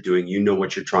what you're doing. You know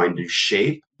what you're trying to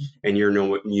shape, and you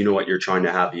know what you're trying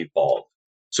to have evolve.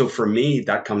 So for me,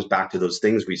 that comes back to those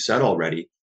things we said already.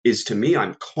 Is to me,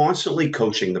 I'm constantly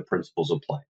coaching the principles of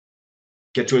play.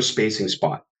 Get to a spacing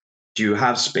spot. Do you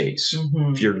have space?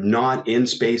 Mhm. If you're not in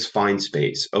space, find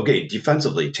space. Okay,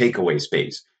 defensively, take away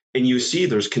space. And you see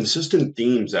there's consistent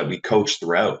themes that we coach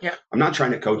throughout. Yeah. I'm not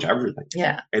trying to coach everything.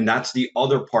 Yeah. And that's the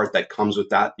other part that comes with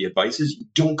that. The advice is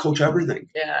don't coach everything.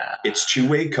 Yeah. It's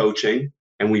two-way coaching,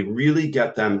 and we really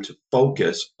get them to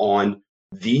focus on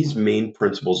these main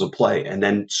principles of play. And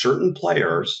then certain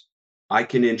players I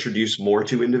can introduce more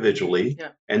to individually. Yeah.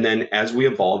 And then as we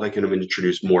evolve, I can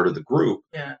introduce more to the group.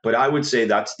 Yeah. But I would say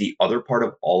that's the other part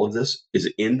of all of this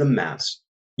is in the mess.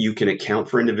 You can account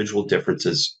for individual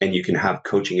differences and you can have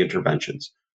coaching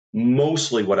interventions.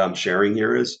 Mostly what I'm sharing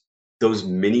here is those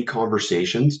mini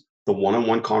conversations, the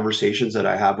one-on-one conversations that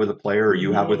I have with a player or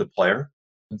you have with a player.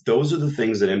 Those are the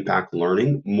things that impact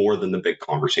learning more than the big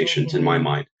conversations in my Mhm.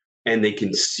 mind. And they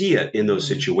can see it in those Mhm.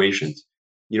 situations.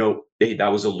 Hey,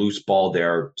 that was a loose ball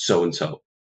there, so and so.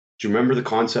 Do you remember the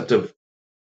concept of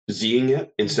Zing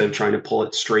it instead of trying to pull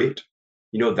it straight?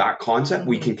 That concept,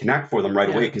 we can connect for them right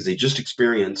away Yeah. because they just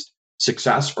experienced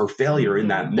success or failure in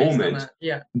that Based on moment. that.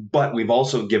 Yeah. But we've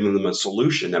also given them a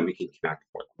solution that we can connect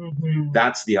for them. Mhm.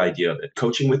 That's the idea of it.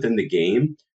 Coaching within the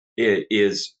game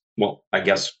is, well, I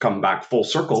guess come back full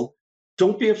circle.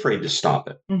 Don't be afraid to stop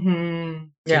it.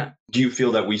 Yeah. Do you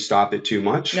feel that we stop it too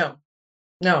much? No.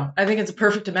 No, I think it's a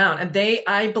perfect amount. And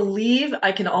I believe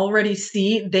I can already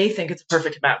see they think it's a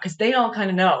perfect amount because they all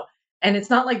kind of know. And it's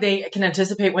not like they can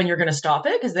anticipate when you're going to stop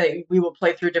it because we will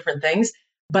play through different things,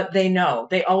 but they know.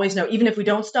 They always know. Even if we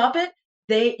don't stop it,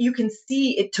 you can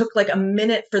see it took like a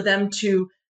minute for them to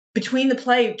between the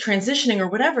play transitioning or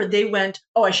whatever, they went,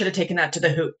 "Oh, I should have taken that to the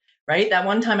hoop." Right? That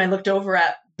one time I looked over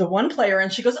at the one player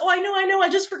and she goes, "Oh, I know, I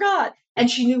just forgot." And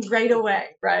she knew right away,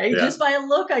 right? Yeah. Just by a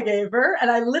look I gave her.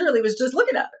 And I literally was just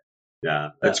looking at her. Yeah,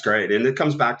 that's great. And it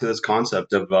comes back to this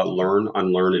concept of learn,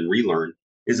 unlearn, and relearn.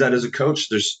 Is that as a coach,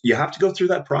 you have to go through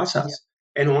that process.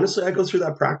 And honestly, I go through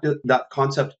that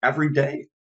concept every day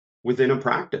within a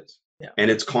practice. Yeah.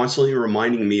 And it's constantly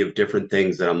reminding me of different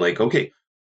things that I'm like, okay,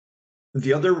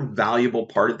 the other valuable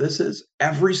part of this is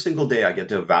every single day I get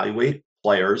to evaluate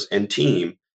players and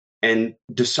team and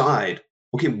decide,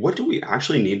 okay, what do we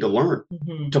actually need to learn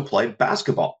to play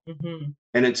basketball?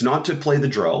 And it's not to play the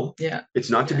drill. Yeah. It's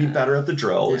not to be Yeah. better at the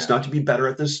drill. Yeah. It's not to be better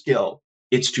at the skill.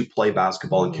 It's to play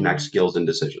basketball and connect skills and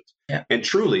decisions. Yeah. And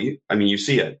truly, I mean, you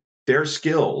see it, their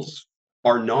skills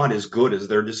are not as good as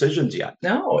their decisions yet.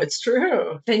 No, it's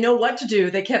true. They know what to do.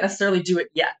 They can't necessarily do it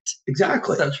yet.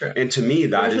 Exactly. So true. And to me,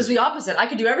 that Which is was the opposite. I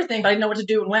could do everything, but I didn't know what to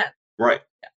do and when. right.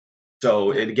 Yeah.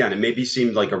 So, and again, it maybe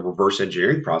seemed like a reverse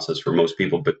engineering process for most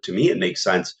people, but to me, it makes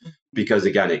sense because,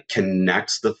 again, it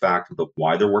connects the fact of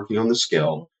why they're working on the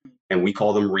skill. And we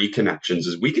call them reconnections.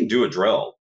 Is we can do a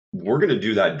drill. We're going to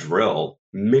do that drill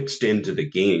mixed into the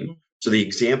game. So the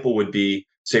example would be,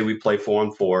 say we play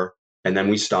 4-on-4 and then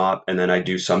we stop and then I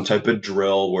do some type of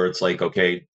drill where it's like,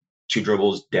 okay, 2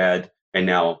 dribbles dead and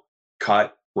now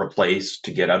cut, replace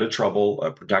to get out of trouble,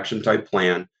 a protection type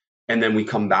plan. And then we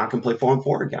come back and play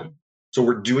 4-on-4 again. So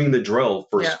we're doing the drill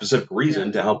for a specific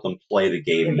reason to help them play the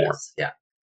game more. Yeah.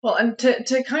 Well, and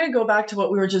to kind of go back to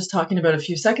what we were just talking about a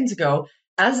few seconds ago,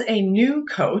 as a new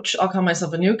coach, I'll call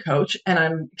myself a new coach, and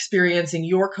I'm experiencing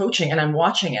your coaching and I'm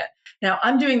watching it. Now,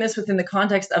 I'm doing this within the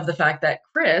context of the fact that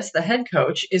Chris, the head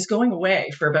coach, is going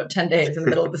away for about 10 days in the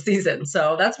middle of the season.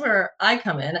 So that's where I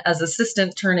come in as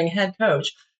assistant turning head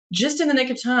coach, just in the nick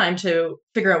of time to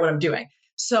figure out what I'm doing.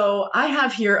 So I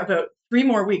have here about 3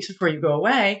 more weeks before you go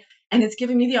away, and it's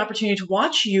giving me the opportunity to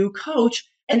watch you coach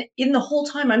And in the whole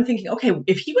time, I'm thinking, okay,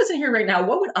 if he wasn't here right now,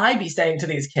 what would I be saying to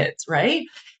these kids, right?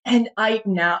 And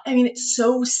it's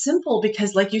so simple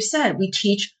because, like you said, we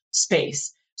teach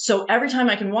space. So every time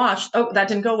I can watch, oh, that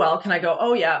didn't go well, can I go,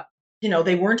 oh, yeah,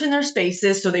 they weren't in their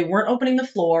spaces, so they weren't opening the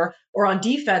floor, or on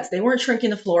defense, they weren't shrinking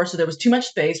the floor, so there was too much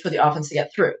space for the offense to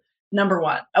get through. Number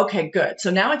one. Okay, good.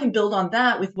 So now I can build on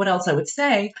that with what else I would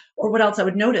say or what else I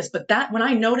would notice. But that when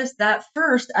I notice that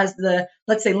first as the,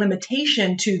 let's say,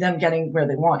 limitation to them getting where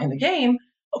they want in the game,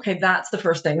 okay, that's the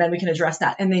first thing. Then we can address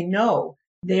that. And they know,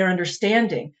 they are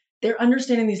understanding. They're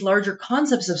understanding these larger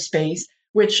concepts of space,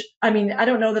 which, I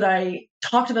don't know that I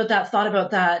talked about that, thought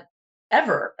about that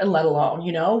ever, let alone,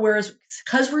 whereas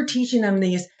because we're teaching them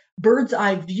these bird's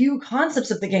eye view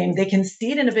concepts of the game, they can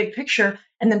see it in a big picture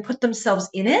and then put themselves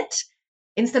in it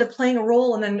instead of playing a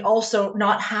role and then also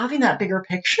not having that bigger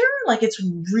picture. Like, it's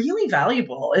really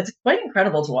valuable. It's quite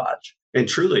incredible to watch. And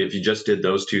truly, if you just did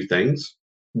those two things,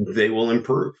 they will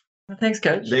improve. Thanks,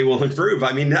 coach. They will improve.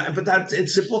 It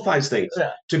simplifies things.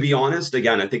 Yeah. To be honest,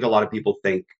 again, I think a lot of people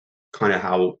think kind of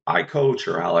how I coach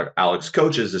or Alex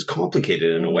coaches is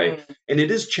complicated in a way. And it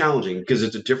is challenging because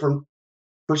it's a different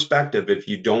perspective if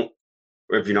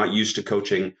you're not used to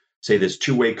coaching, say, this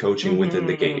two-way coaching within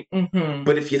the game.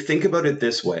 But if you think about it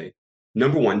this way,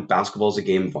 number one, basketball is a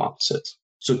game of opposites.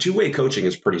 So two-way coaching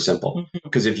is pretty simple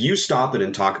because if you stop it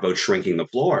and talk about shrinking the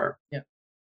floor,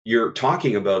 you're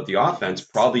talking about the offense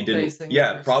probably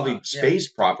didn't space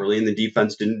properly and the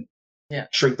defense didn't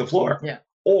shrink the floor.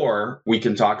 Or we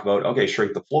can talk about, okay,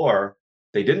 shrink the floor.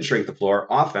 They didn't shrink the floor.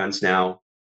 Offense now,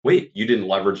 wait, you didn't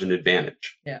leverage an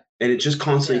advantage. And it just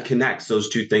constantly connects those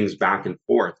two things back and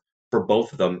forth for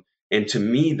both of them. And to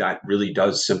me, that really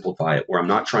does simplify it, where I'm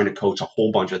not trying to coach a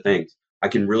whole bunch of things. I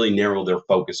can really narrow their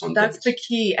focus on That's things. the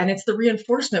key. And it's the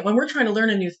reinforcement. When we're trying to learn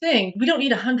a new thing, we don't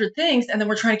need 100 things. And then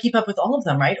we're trying to keep up with all of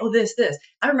them, right? Oh, this.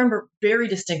 I remember very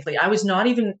distinctly. I was not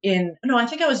even I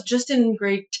think I was just in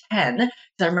grade 10.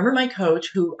 I remember my coach,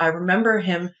 who I remember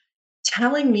him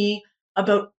telling me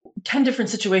about 10 different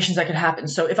situations that could happen.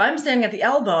 So if I'm standing at the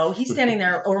elbow, he's standing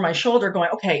there over my shoulder going,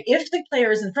 okay, if the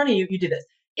player is in front of you, you do this.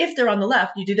 If they're on the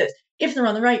left, you do this. If they're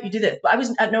on the right, you do this. But I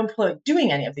was at no point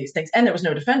doing any of these things. And there was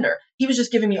no defender. He was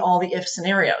just giving me all the if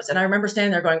scenarios. And I remember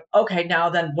standing there going, okay, now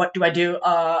then what do I do?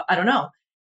 I don't know.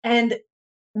 And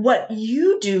what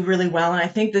you do really well, and I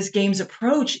think this game's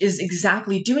approach is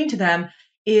exactly doing to them,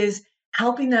 is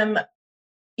helping them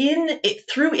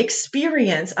through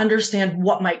experience understand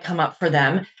what might come up for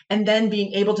them, and then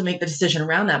being able to make the decision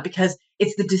around that, because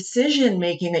it's the decision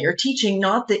making that you're teaching,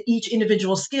 not the each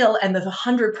individual skill and the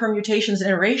 100 permutations and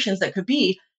iterations that could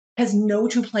be, because no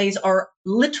two plays are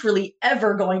literally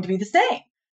ever going to be the same.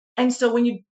 And so when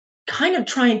you kind of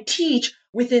try and teach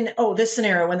within, this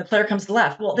scenario, when the player comes to the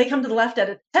left, well, they come to the left at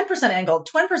a 10% angle,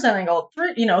 20% angle,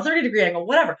 30-degree angle,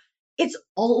 whatever. It's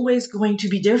always going to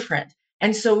be different.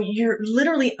 And so you're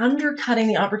literally undercutting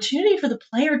the opportunity for the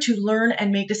player to learn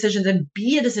and make decisions and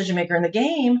be a decision maker in the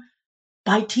game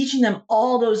by teaching them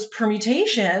all those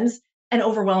permutations and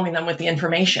overwhelming them with the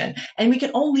information. And we can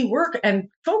only work and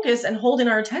focus and hold in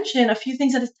our attention a few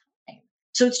things at a time.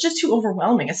 So it's just too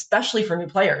overwhelming, especially for new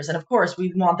players. And of course,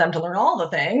 we want them to learn all the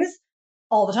things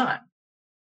all the time.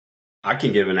 I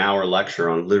can give an hour lecture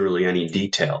on literally any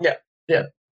detail. Yeah.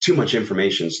 Too much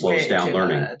information slows down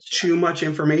learning. Too much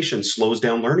information slows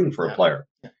down learning for a player.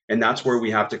 And that's where we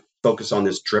have to focus on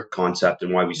this drip concept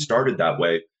and why we started that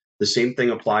way. The same thing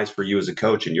applies for you as a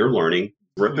coach and you're learning,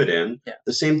 drip it in.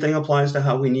 The same thing applies to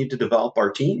how we need to develop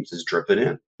our teams, is drip it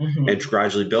in and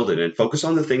gradually build it and focus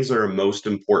on the things that are most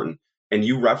important. And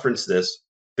you reference this.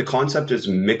 The concept is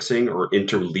mixing or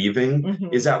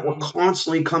interleaving, is that we're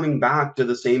constantly coming back to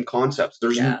the same concepts.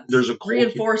 There's a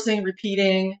reinforcing,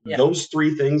 repeating. Those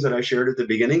three things that I shared at the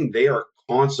beginning, they are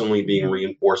constantly being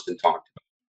reinforced and talked about.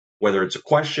 Whether it's a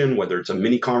question, whether it's a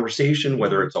mini conversation,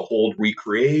 whether it's a hold,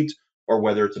 recreate, or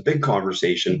whether it's a big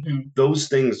conversation, those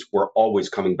things we're always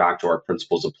coming back to our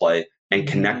principles of play and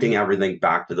connecting everything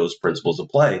back to those principles of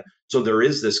play. So there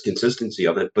is this consistency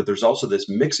of it, but there's also this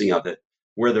mixing of it,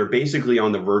 where they're basically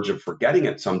on the verge of forgetting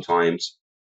it sometimes,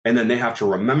 and then they have to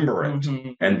remember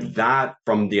it. And that,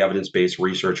 from the evidence-based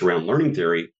research around learning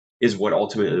theory, is what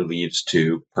ultimately leads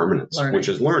to permanence, which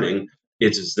is learning.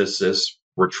 It's this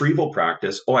retrieval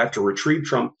practice. Oh, I have to retrieve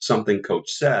something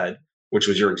coach said, which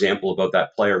was your example about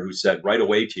that player who said right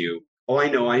away to you, oh,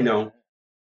 I know.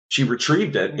 She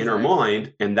retrieved it in her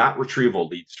mind, and that retrieval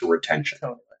leads to retention.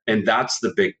 And that's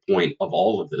the big point of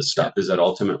all of this stuff, is that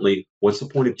ultimately, what's the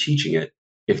point of teaching it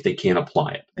if they can't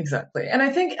apply it? Exactly. And I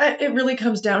think it really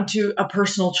comes down to a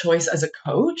personal choice as a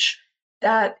coach.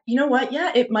 that, you know what,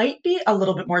 yeah, it might be a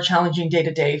little bit more challenging day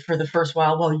to day for the first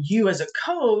while you as a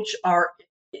coach are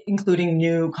including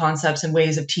new concepts and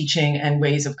ways of teaching and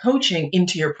ways of coaching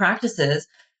into your practices.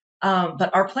 But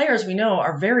our players, we know,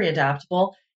 are very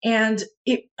adaptable and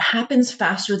it happens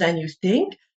faster than you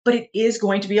think, but it is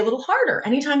going to be a little harder.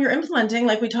 Anytime you're implementing,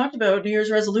 like we talked about, New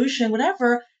Year's resolution,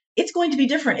 whatever, it's going to be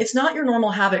different. It's not your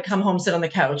normal habit, come home, sit on the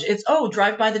couch. It's, oh,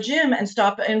 drive by the gym and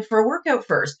stop in for a workout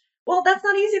first. Well, that's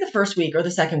not easy the first week or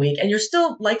the second week. And you're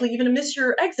still likely even to miss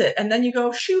your exit. And then you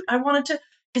go, shoot, I wanted to,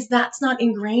 because that's not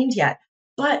ingrained yet.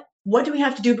 But what do we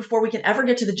have to do before we can ever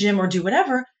get to the gym or do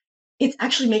whatever? It's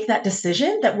actually make that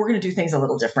decision that we're going to do things a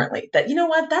little differently. That, you know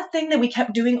what, that thing that we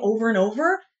kept doing over and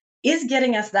over is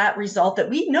getting us that result that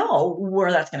we know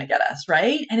where that's going to get us,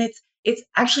 right? And it's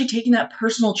actually taking that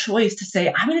personal choice to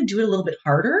say, I'm going to do it a little bit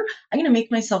harder. I'm going to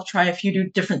make myself try a few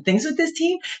different things with this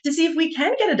team to see if we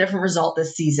can get a different result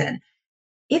this season.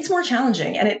 It's more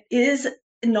challenging and it is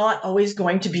not always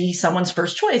going to be someone's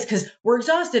first choice because we're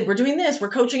exhausted. We're doing this. We're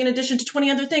coaching in addition to 20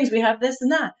 other things. We have this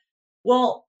and that.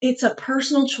 Well, it's a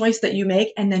personal choice that you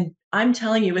make. And then I'm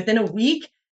telling you, within a week,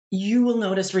 you will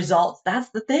notice results. That's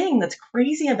the thing that's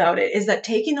crazy about it is that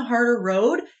taking the harder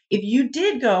road, if you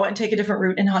did go and take a different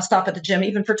route and stop at the gym,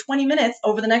 even for 20 minutes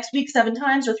over the next week, 7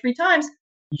 times or 3 times,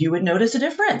 you would notice a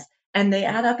difference. And they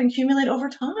add up and accumulate over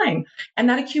time. And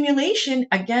that accumulation,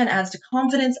 again, adds to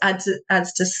confidence, adds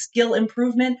to skill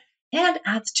improvement, and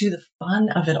adds to the fun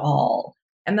of it all.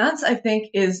 And that's, I think,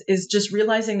 is just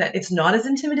realizing that it's not as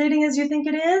intimidating as you think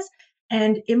it is.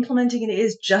 And implementing it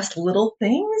is just little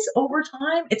things over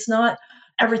time. It's not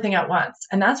everything at once.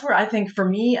 And that's where I think for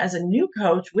me as a new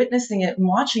coach, witnessing it and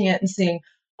watching it and seeing,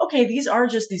 okay, these are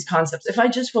just these concepts. If I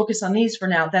just focus on these for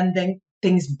now, then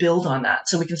things build on that.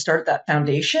 So we can start that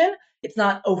foundation. It's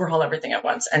not overhaul everything at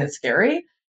once and it's scary,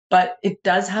 but it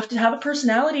does have to have a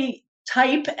personality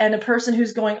type and a person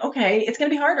who's going, okay, it's going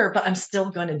to be harder, but I'm still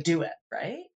going to do it,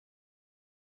 right?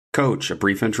 Coach, a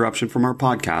brief interruption from our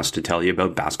podcast to tell you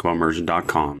about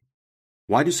basketballimmersion.com.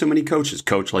 Why do so many coaches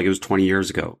coach like it was 20 years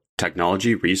ago?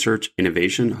 Technology, research,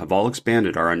 innovation have all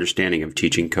expanded our understanding of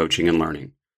teaching, coaching, and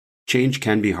learning. Change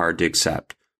can be hard to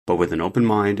accept, but with an open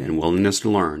mind and willingness to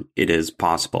learn, it is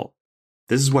possible.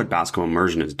 This is what Basketball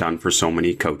Immersion has done for so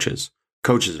many coaches.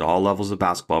 Coaches at all levels of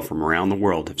basketball from around the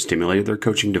world have stimulated their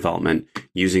coaching development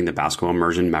using the Basketball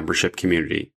Immersion membership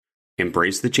community.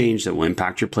 Embrace the change that will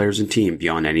impact your players and team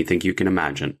beyond anything you can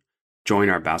imagine. Join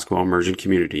our Basketball Immersion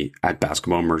community at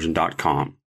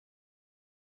basketballimmersion.com.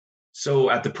 So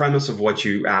at the premise of what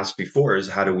you asked before is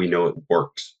how do we know it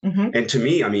works? Mm-hmm. And to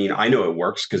me, I mean, I know it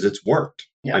works because it's worked.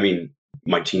 Yeah. I mean,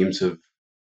 my teams have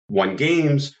won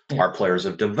games. Yeah. Our players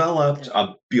have developed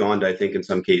beyond, I think, in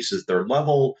some cases, their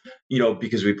level,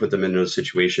 because we put them in those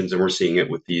situations and we're seeing it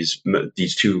with these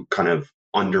two kind of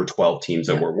under 12 teams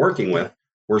that we're working with.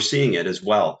 We're seeing it as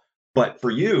well. But for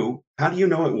you, how do you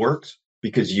know it works?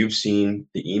 Because you've seen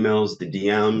the emails, the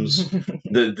DMs,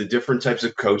 the different types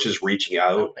of coaches reaching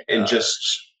out and just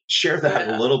share that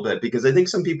a little bit. Because I think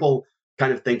some people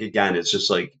kind of think, again, it's just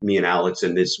like me and Alex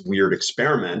in this weird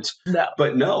experiment. No.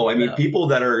 But no, I mean, people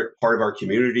that are part of our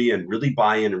community and really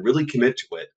buy in and really commit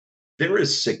to it, there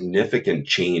is significant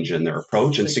change in their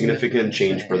approach and significant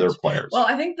change for their players. Well,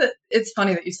 I think that it's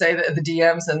funny that you say that the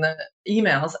DMs and the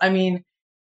emails. I mean,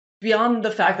 beyond the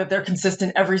fact that they're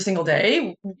consistent every single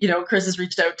day, Chris is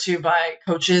reached out to by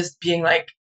coaches being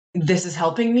like, this is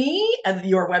helping me, and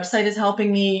your website is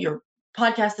helping me, your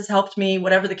podcast has helped me,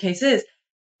 whatever the case is.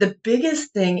 The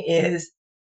biggest thing is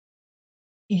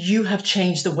you have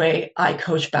changed the way I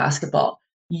coach basketball.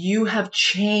 You have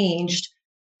changed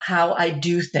how I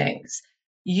do things.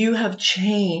 You have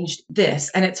changed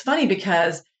this. And it's funny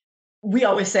because we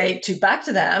always say back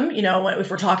to them,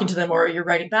 if we're talking to them or you're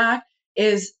writing back,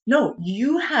 is no,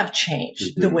 you have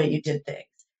changed the way you did things.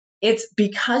 It's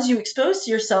because you exposed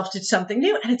yourself to something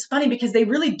new. And it's funny because they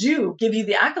really do give you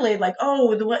the accolade like,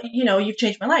 oh, you've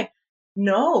changed my life.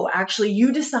 No, actually,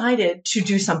 you decided to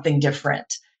do something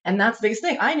different. And that's the biggest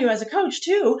thing. I knew as a coach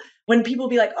too, when people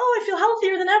be like, oh, I feel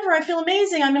healthier than ever. I feel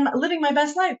amazing. I'm living my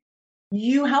best life.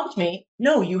 You helped me.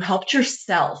 No, you helped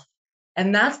yourself.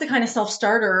 And that's the kind of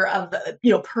self-starter of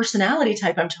the, personality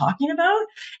type I'm talking about.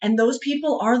 And those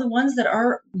people are the ones that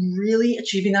are really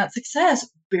achieving that success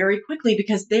very quickly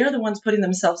because they're the ones putting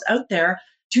themselves out there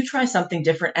to try something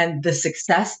different. And the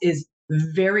success is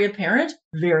very apparent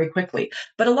very quickly.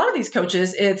 But a lot of these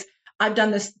coaches, I've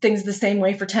done things the same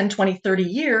way for 10, 20, 30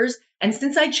 years. And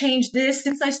since I changed this,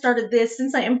 since I started this,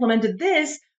 since I implemented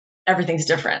this, everything's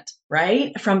different,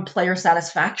 right? From player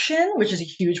satisfaction, which is a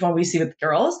huge one we see with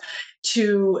girls,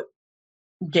 to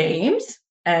games,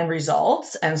 and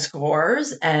results and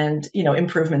scores and,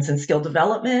 improvements in skill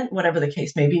development, whatever the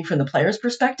case may be from the player's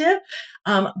perspective.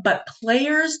 But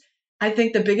players, I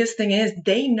think the biggest thing is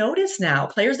they notice now,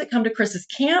 players that come to Chris's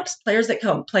camps, players that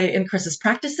come play in Chris's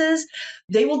practices,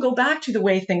 they will go back to the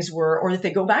way things were, or if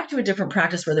they go back to a different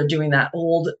practice where they're doing that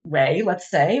old way, let's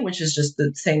say, which is just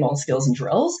the same old skills and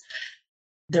drills,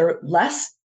 they're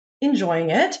less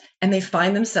enjoying it and they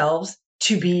find themselves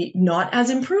to be not as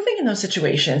improving in those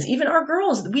situations. Even our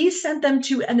girls, we sent them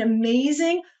to an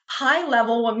amazing high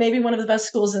level, maybe one of the best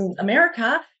schools in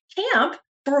America, camp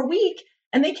for a week.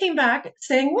 And they came back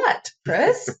saying, what,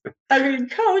 Chris?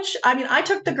 Coach, I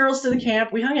took the girls to the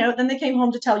camp, we hung out, then they came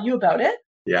home to tell you about it.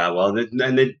 Yeah, well,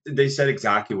 they said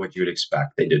exactly what you'd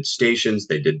expect. They did stations,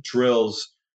 they did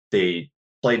drills, they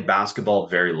played basketball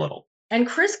very little. And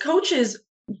Chris coaches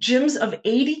gyms of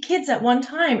 80 kids at one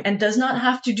time and does not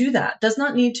have to do that, does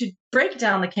not need to break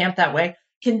down the camp that way,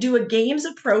 can do a games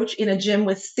approach in a gym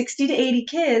with 60 to 80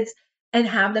 kids and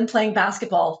have them playing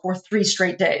basketball for 3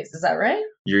 straight days. Is that right?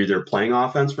 You're either playing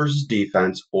offense versus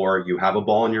defense, or you have a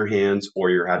ball in your hands, or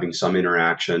you're having some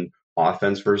interaction,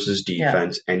 offense versus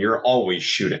defense, and you're always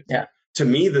shooting. Yeah. To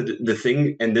me, the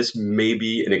thing, and this may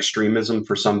be an extremism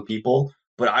for some people,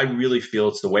 but I really feel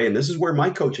it's the way, and this is where my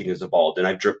coaching has evolved, and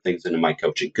I've dripped things into my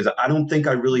coaching, because I don't think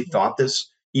I really thought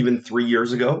this even 3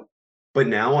 years ago, but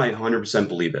now I 100%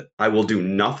 believe it. I will do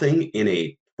nothing in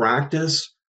a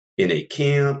practice, in a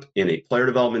camp, in a player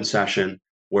development session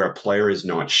where a player is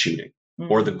not shooting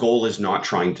or the goal is not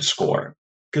trying to score.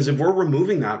 Because if we're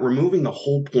removing that, we're removing the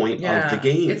whole point of the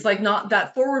game. It's like not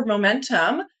that forward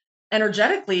momentum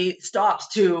energetically stops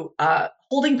to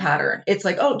holding pattern. It's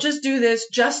like, oh, just do this,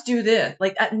 just do this.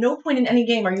 Like at no point in any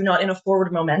game are you not in a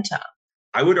forward momentum.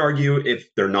 I would argue if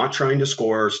they're not trying to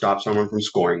score or stop someone from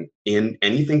scoring in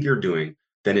anything you're doing,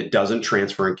 then it doesn't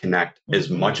transfer and connect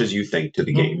as much as you think to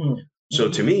the game. So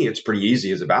to me, it's pretty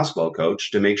easy as a basketball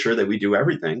coach to make sure that we do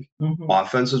everything,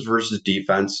 offenses versus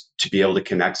defense, to be able to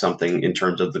connect something in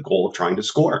terms of the goal of trying to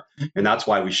score. And that's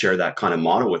why we share that kind of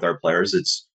motto with our players.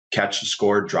 It's catch to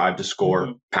score, drive to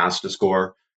score, pass to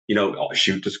score,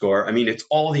 shoot to score. It's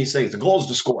all these things. The goal is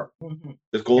to score.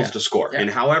 The goal is to score. And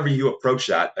however you approach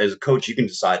that as a coach, you can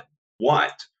decide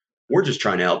what. We're just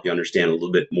trying to help you understand a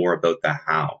little bit more about the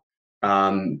how.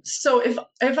 So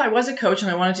if I was a coach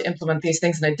and I wanted to implement these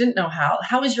things and I didn't know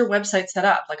how is your website set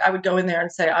up? Like I would go in there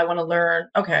and say, I want to learn,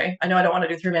 okay, I know I don't want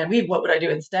to do 3-man weave. What would I do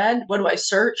instead? What do I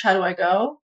search? How do I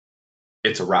go?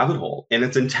 It's a rabbit hole, and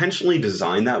it's intentionally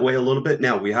designed that way a little bit.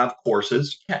 Now we have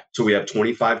courses. Okay. So we have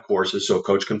 25 courses. So a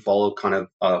coach can follow kind of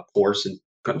a course and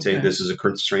say this is a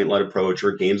constraint-led approach or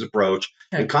a games approach,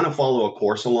 and kind of follow a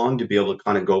course along to be able to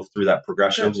kind of go through that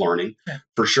progression of learning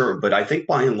for sure. But I think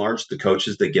by and large, the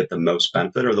coaches that get the most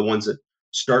benefit are the ones that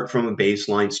start from a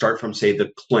baseline, start from, say,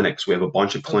 the clinics. We have a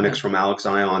bunch of clinics from Alex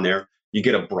and I on there. You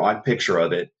get a broad picture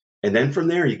of it. And then from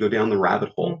there, you go down the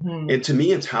rabbit hole. And to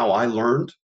me, it's how I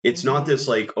learned. It's not this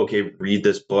like, okay, read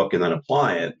this book and then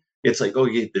apply it. It's like,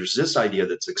 okay, there's this idea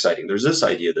that's exciting. There's this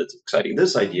idea that's exciting.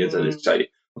 This idea that's exciting.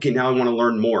 Okay, now I want to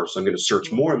learn more. So I'm going to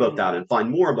search more about that and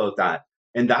find more about that.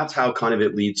 And that's how kind of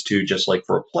it leads to, just like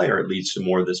for a player, it leads to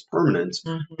more of this permanence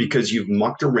because you've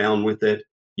mucked around with it.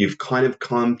 You've kind of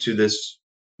come to this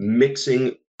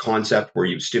mixing concept where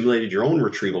you've stimulated your own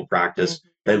retrieval practice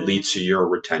that leads to your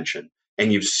retention.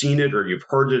 And you've seen it or you've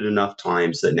heard it enough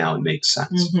times that now it makes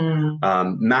sense.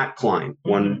 Matt Klein,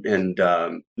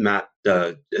 Matt,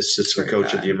 assistant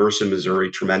coach at the University of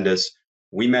Missouri, tremendous.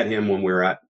 We met him when we were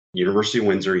at University of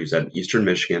Windsor. He was at Eastern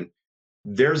Michigan.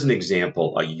 There's an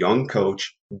example. A young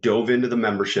coach dove into the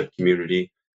membership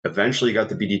community, eventually got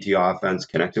the BDT offense,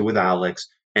 connected with Alex,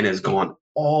 and has gone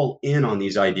all in on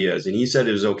these ideas. And he said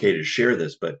it was okay to share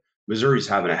this, but Missouri's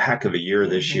having a heck of a year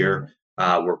this year.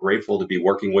 We're grateful to be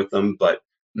working with them. But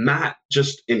Matt,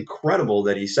 just incredible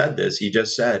that he said this. He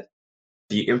just said,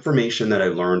 the information that I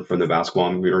learned from the basketball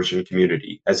immersion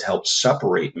community has helped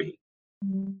separate me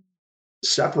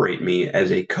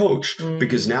as a coach,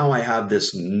 because now I have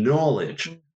this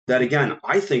knowledge that, again,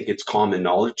 I think it's common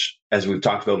knowledge, as we've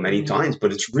talked about many times,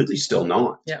 but it's really still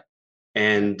not. Yeah.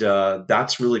 And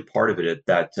that's really part of it,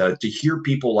 that to hear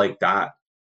people like that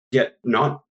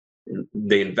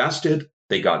they invested,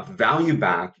 they got value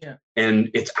back,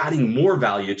 and it's adding more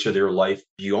value to their life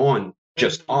beyond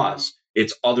just us.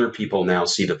 It's other people now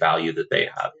see the value that they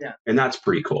have. Yeah. And that's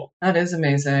pretty cool. That is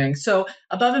amazing. So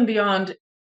above and beyond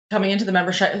coming into the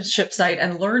membership site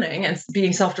and learning and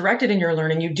being self-directed in your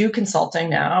learning, you do consulting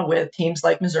now with teams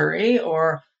like Missouri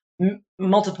or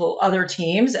multiple other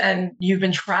teams, and you've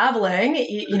been traveling,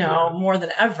 more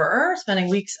than ever, spending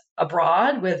weeks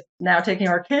abroad with now taking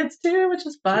our kids too, which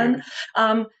is fun.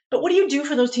 But what do you do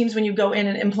for those teams when you go in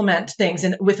and implement things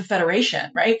with the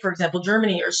federation, right? For example,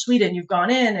 Germany or Sweden, you've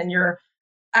gone in and you're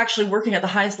actually working at the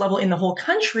highest level in the whole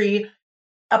country,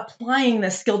 applying the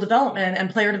skill development and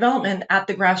player development at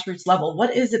the grassroots level.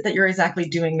 What is it that you're exactly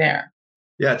doing there?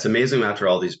 Yeah, it's amazing after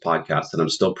all these podcasts that I'm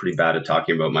still pretty bad at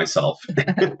talking about myself.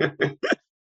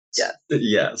 Yes.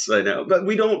 Yes, I know. But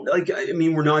we don't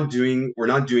we're not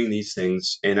doing these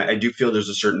things. And I do feel there's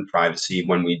a certain privacy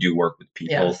when we do work with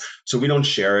people. Yes. So we don't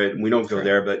share it and we don't go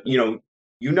there. But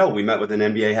we met with an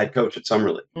NBA head coach at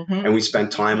Summer League and we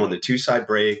spent time on the two-side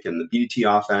break and the BDT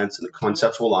offense and the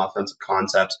conceptual offensive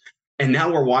concepts. And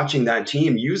now we're watching that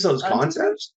team use those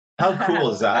concepts. How cool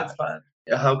is that? That's fun.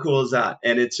 How cool is that?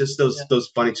 And it's just those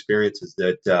fun experiences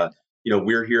that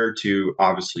we're here to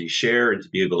obviously share and to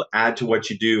be able to add to what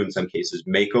you do. In some cases,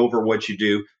 make over what you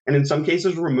do, and in some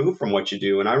cases, remove from what you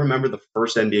do. And I remember the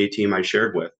first NBA team I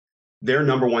shared with, their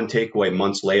number one takeaway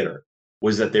months later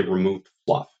was that they removed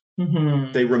fluff.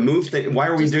 Mm-hmm. They removed things. Why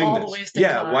are we doing this?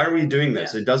 Yeah, why are we doing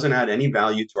this? It doesn't add any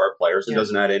value to our players. It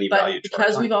doesn't add any value to our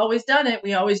because we've always done it,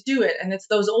 we always do it. And it's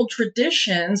those old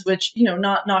traditions, which,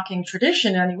 not knocking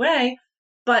tradition in any way,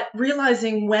 but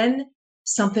realizing when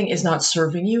something is not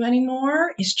serving you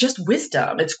anymore, it's just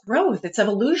wisdom, it's growth, it's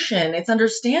evolution, it's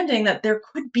understanding that there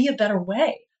could be a better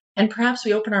way. And perhaps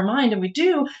we open our mind and we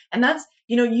do. And that's,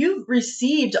 you've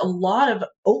received a lot of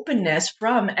openness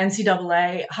from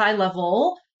NCAA high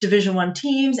level Division I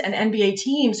teams and NBA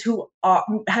teams who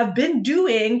have been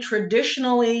doing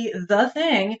traditionally the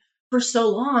thing for so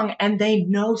long, and they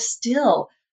know still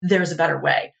there's a better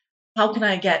way. How can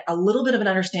I get a little bit of an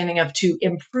understanding of to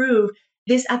improve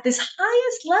this at this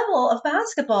highest level of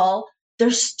basketball?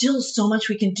 There's still so much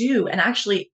we can do. And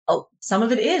actually, some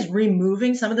of it is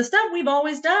removing some of the stuff we've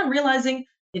always done, realizing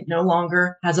it no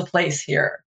longer has a place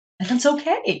here. And that's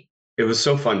okay. It was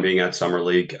so fun being at Summer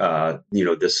League,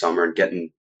 this summer and getting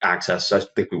access. I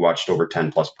think we watched over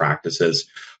 10 plus practices.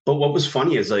 But what was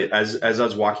funny is as I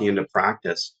was walking into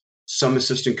practice, some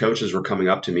assistant coaches were coming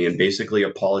up to me and basically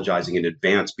apologizing in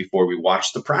advance before we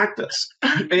watched the practice.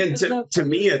 And to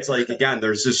me, it's like, again,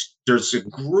 there's a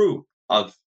group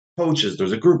of coaches,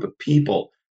 there's a group of people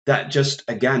that just,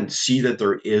 again, see that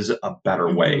there is a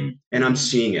better way. And I'm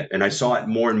seeing it. And I saw it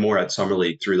more and more at Summer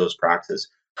League through those practices,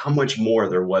 how much more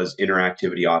there was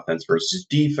interactivity, offense versus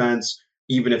defense.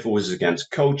 Even if it was against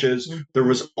coaches, there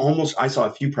was I saw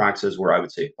a few practices where I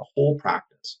would say the whole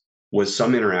practice was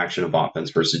some interaction of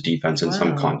offense versus defense in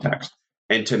some context.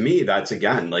 And to me, that's,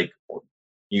 again, like,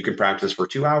 you can practice for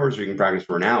 2 hours or you can practice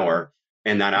for an hour.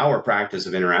 And that hour practice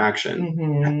of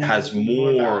interaction has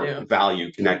more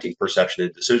value connecting perception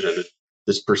and decision,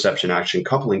 this perception action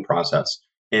coupling process.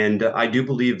 And I do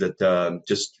believe that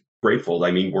just grateful.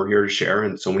 I mean, we're here to share,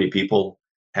 and so many people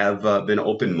have been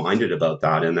open-minded about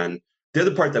that. And then the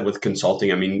other part that with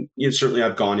consulting, I mean, certainly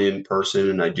I've gone in person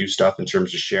and I do stuff in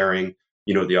terms of sharing.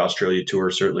 The Australia tour,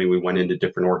 certainly we went into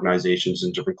different organizations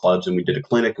and different clubs and we did a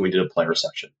clinic and we did a player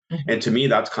session. And to me,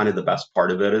 that's kind of the best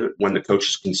part of it, when the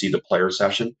coaches can see the player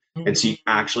session and see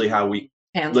actually how we,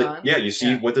 you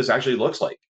see what this actually looks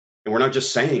like. And we're not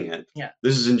just saying it.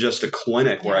 This isn't just a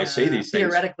clinic where I say these things.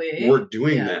 Theoretically, we're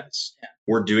doing this.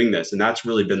 We're doing this. And that's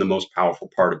really been the most powerful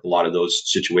part of a lot of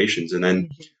those situations. And then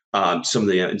some of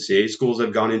the NCAA schools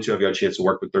I've gone into, I've got a chance to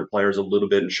work with their players a little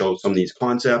bit and show some of these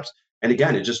concepts. And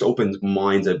again, it just opens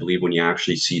minds, I believe, when you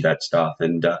actually see that stuff.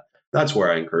 And that's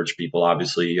where I encourage people,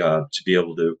 obviously, to be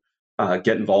able to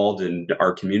get involved in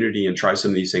our community and try some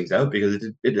of these things out, because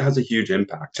it has a huge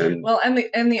impact. And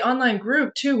the online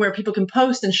group too, where people can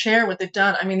post and share what they've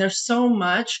done. I mean, there's so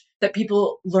much that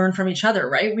people learn from each other,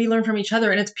 right? We learn from each other,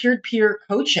 and it's peer-to-peer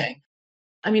coaching.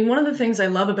 I mean, one of the things I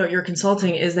love about your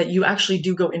consulting is that you actually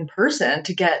do go in person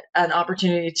to get an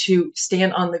opportunity to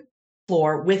stand on the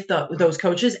floor with those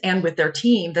coaches and with their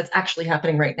team. That's actually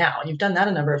happening right now. And you've done that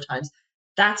a number of times.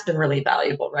 That's been really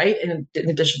valuable, right? In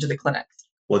addition to the clinics.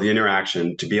 Well, the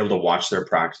interaction, to be able to watch their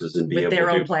practices and be with able their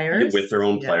to own players, with their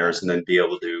own players, and then be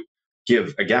able to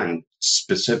give, again,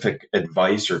 specific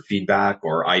advice or feedback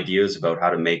or ideas about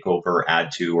how to make over,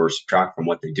 add to, or subtract from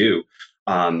what they do.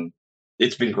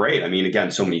 It's been great. I mean,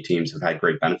 again, so many teams have had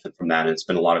great benefit from that. And it's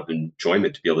been a lot of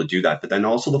enjoyment to be able to do that. But then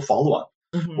also the follow-up,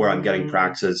 where I'm getting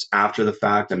practices after the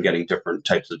fact. I'm getting different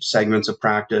types of segments of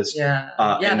practice.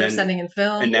 And they're sending in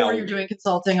film, and now, or you're doing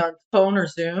consulting on phone or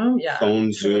Zoom.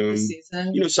 Phone, Zoom.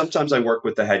 Sometimes I work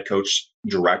with the head coach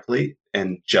directly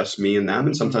and just me and them.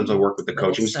 And sometimes I work with the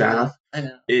coaching staff. I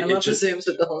know. I love the Zooms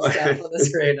with the whole staff on the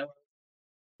screen.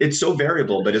 it's so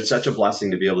variable, but it's such a blessing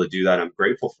to be able to do that. I'm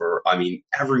grateful for, I mean,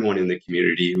 everyone in the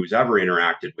community who's ever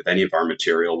interacted with any of our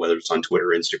material, whether it's on Twitter,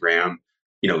 Instagram,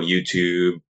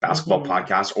 YouTube, basketball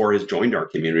podcasts, or has joined our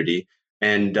community.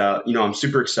 And, I'm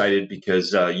super excited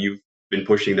because you've been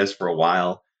pushing this for a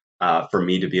while for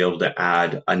me to be able to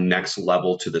add a next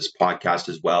level to this podcast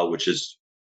as well, which is,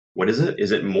 what is it?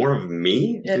 Is it more of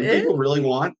me? It Do is. people really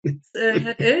want?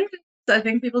 It is. I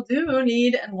think people do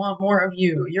need and want more of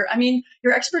you. Your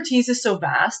expertise is so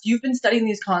vast. You've been studying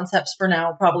these concepts for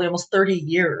now probably almost 30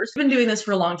 years. You've been doing this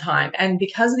for a long time. And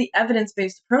because of the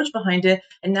evidence-based approach behind it,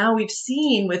 and now we've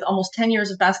seen with almost 10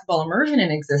 years of basketball immersion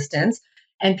in existence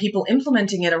and people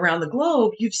implementing it around the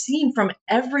globe, you've seen from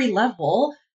every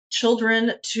level,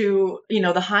 children to,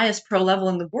 the highest pro level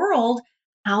in the world,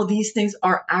 how these things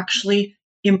are actually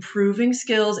improving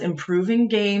skills, improving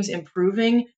games,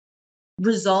 improving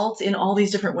results in all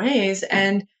these different ways.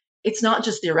 And it's not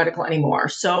just theoretical anymore.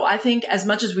 So I think as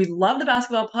much as we love the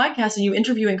basketball podcast and you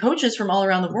interviewing coaches from all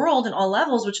around the world and all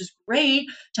levels, which is great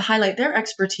to highlight their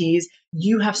expertise,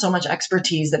 you have so much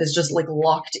expertise that is just like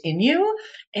locked in you.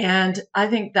 And I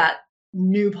think that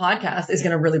new podcast is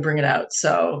going to really bring it out.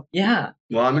 So yeah.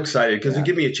 Well, I'm excited because it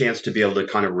gives me a chance to be able to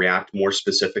kind of react more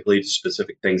specifically to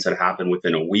specific things that happen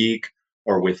within a week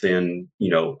or within,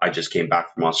 I just came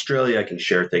back from Australia. I can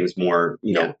share things more,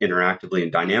 interactively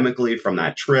and dynamically from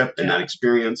that trip and that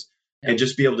experience and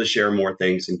just be able to share more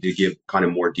things and to give kind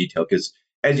of more detail. Because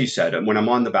as you said, when I'm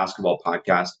on the basketball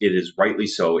podcast, it is rightly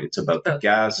so. It's about the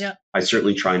guest. Yeah. I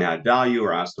certainly try and add value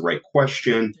or ask the right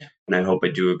question. Yeah. And I hope I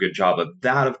do a good job of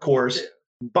that, of course.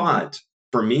 But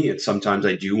for me, it's sometimes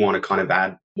I do want to kind of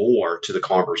add more to the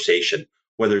conversation,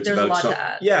 whether it's about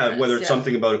whether it's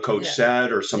something about a coach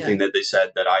said or something that they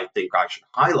said that I think I should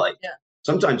highlight. Yeah.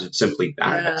 Sometimes it's simply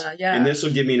that. And this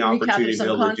will give me an opportunity to be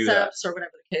able to do that. Or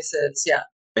whatever the case is. Yeah.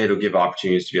 It'll give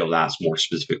opportunities to be able to ask more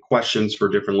specific questions for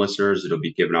different listeners. It'll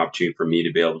be given opportunity for me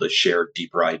to be able to share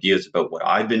deeper ideas about what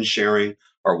I've been sharing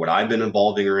or what I've been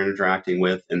involving or interacting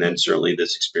with. And then certainly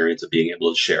this experience of being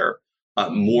able to share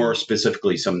more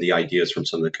specifically some of the ideas from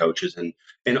some of the coaches.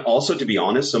 And also, to be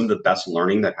honest, some of the best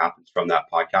learning that happens from that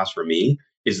podcast for me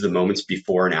is the moments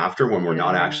before and after when we're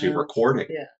not actually recording.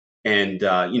 Yeah. And,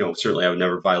 certainly I would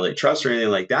never violate trust or anything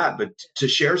like that. But to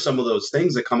share some of those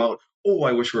things that come out, oh,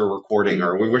 I wish we were recording,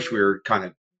 or we wish we were kind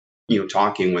of,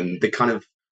 talking, when they kind of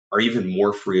are even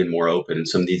more free and more open. And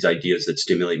some of these ideas that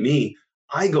stimulate me,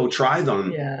 I go try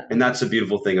them. Yeah. And that's the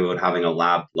beautiful thing about having a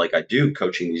lab like I do,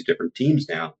 coaching these different teams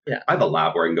now. Yeah. I have a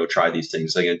lab where I can go try these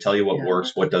things. I can tell you what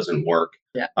works, what doesn't work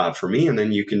for me. And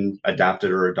then you can adapt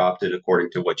it or adopt it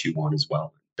according to what you want as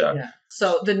well.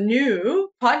 So the new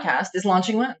podcast is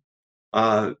launching when?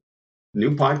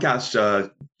 New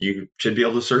podcast, you should be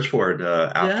able to search for it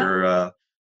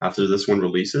after this one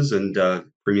releases, and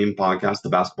premium podcast, the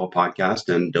basketball podcast,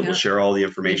 and we'll share all the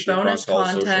information. Bonus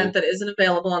content that isn't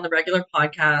available on the regular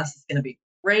podcast. It's going to be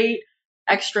great.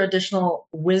 Extra additional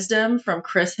wisdom from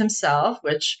Chris himself,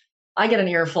 which I get an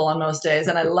earful on most days,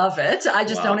 and I love it. I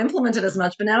just don't implement it as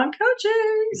much, but now I'm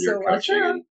coaching. You're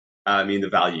coaching. The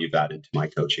value you've added to my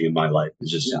coaching in my life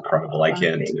is just incredible. I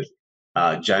can't.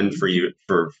 Jen,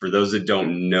 for those that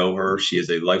don't know her, she is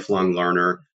a lifelong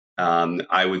learner.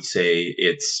 I would say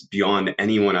it's beyond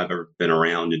anyone I've ever been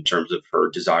around in terms of her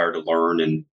desire to learn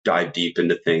and dive deep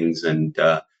into things. And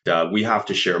we have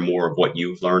to share more of what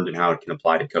you've learned and how it can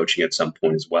apply to coaching at some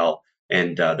point as well.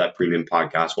 And that premium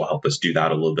podcast will help us do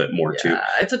that a little bit more too.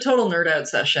 It's a total nerd out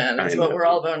session. It's what we're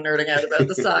all about, nerding out about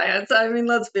the science. I mean,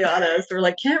 let's be honest. We're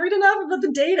like, can't read enough about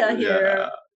the data here. Yeah,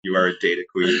 you are a data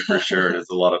queen for sure. And it's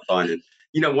a lot of fun. And,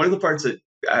 one of the parts that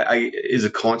is a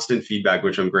constant feedback,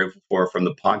 which I'm grateful for from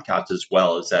the podcast as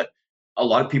well, is that a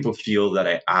lot of people feel that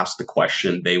I ask the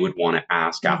question they would want to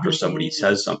ask after somebody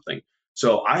says something.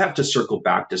 So I have to circle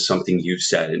back to something you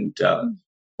said. And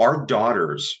our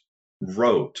daughters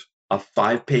wrote a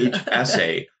 5-page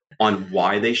essay on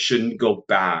why they shouldn't go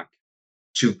back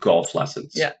to golf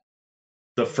lessons. Yeah.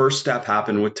 The first step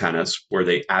happened with tennis, where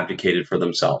they advocated for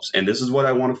themselves. And this is what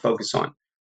I want to focus on.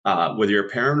 Whether you're a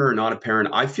parent or not a parent,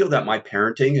 I feel that my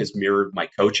parenting has mirrored my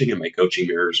coaching, and my coaching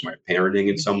mirrors my parenting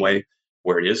in some way,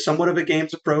 where it is somewhat of a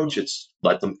games approach. It's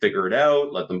let them figure it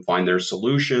out, let them find their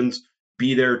solutions,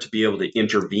 be there to be able to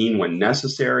intervene when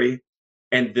necessary.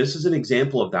 And this is an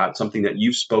example of that, something that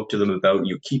you spoke to them about and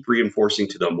you keep reinforcing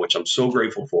to them, which I'm so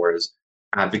grateful for, is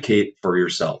advocate for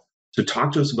yourself. So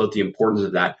talk to us about the importance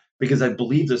of that, because I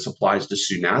believe this applies to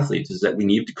student athletes, is that we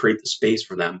need to create the space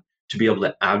for them to be able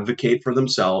to advocate for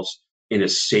themselves in a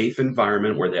safe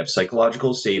environment where they have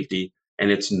psychological safety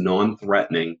and it's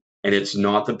non-threatening, And it's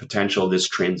not the potential of this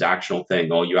transactional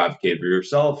thing. Oh, you advocate for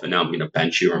yourself, and now I'm going to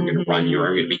bench you, or I'm going to run you, or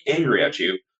I'm going to be angry at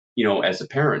you. As a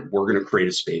parent, we're going to create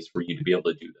a space for you to be able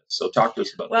to do this. So talk to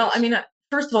us about Well, this. I mean,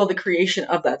 first of all, the creation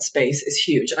of that space is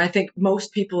huge. And I think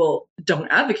most people don't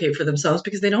advocate for themselves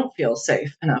because they don't feel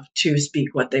safe enough to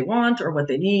speak what they want or what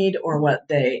they need or what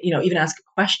they, even ask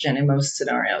a question in most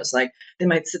scenarios. Like they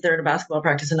might sit there in a basketball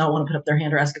practice and not want to put up their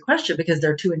hand or ask a question because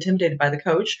they're too intimidated by the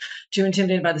coach, too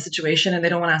intimidated by the situation, and they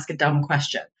don't want to ask a dumb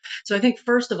question. So I think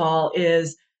first of all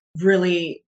is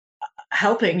really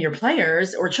helping your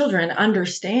players or children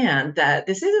understand that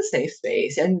this is a safe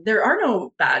space and there are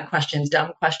no bad questions,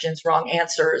 dumb questions, wrong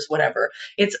answers, whatever.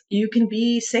 It's you can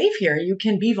be safe here. You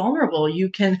can be vulnerable. You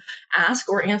can ask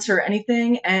or answer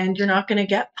anything and you're not going to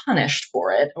get punished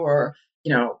for it or,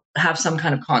 have some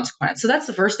kind of consequence. So that's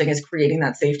the first thing is creating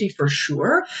that safety for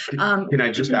sure. Can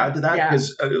I just add to that? Yeah.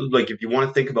 Because if you want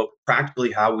to think about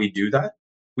practically how we do that,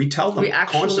 we tell them We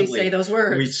actually constantly. say those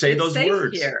words. We say It's those safe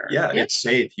words. here. Yeah, it's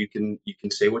safe. You can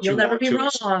say what You'll you never want be to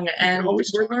us. wrong, You can and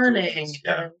always we're talk to learning. us.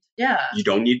 Yeah. And yeah. You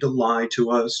don't need to lie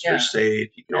to us. You're Yeah. safe.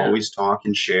 You can Yeah. always talk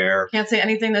and share. Can't say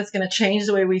anything that's going to change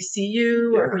the way we see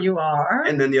you or who you are.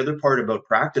 And then the other part about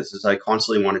practice is I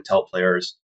constantly want to tell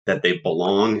players that they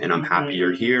belong, and I'm happy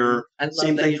you're here. I love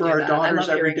Same that thing you for do our that. daughters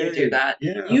I love every hearing day. you do that.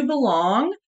 Yeah. You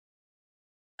belong.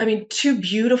 I mean, two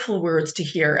beautiful words to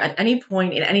hear at any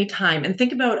point in any time. And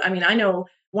think about, I know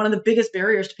one of the biggest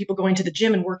barriers to people going to the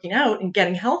gym and working out and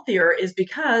getting healthier is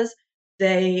because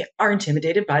they are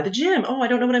intimidated by the gym. Oh, I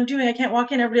don't know what I'm doing. I can't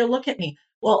walk in. Everybody will look at me.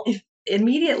 Well,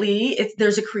 if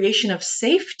there's a creation of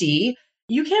safety,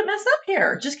 you can't mess up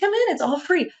here. Just come in. It's all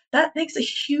free. That makes a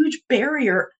huge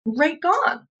barrier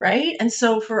gone. Right. And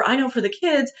so I know for the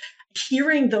kids,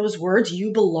 hearing those words,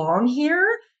 you belong here,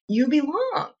 you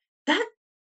belong. That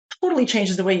totally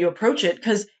changes the way you approach it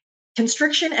because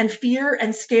constriction and fear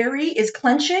and scary is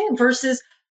clenching versus,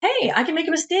 hey, I can make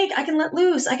a mistake. I can let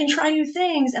loose. I can try new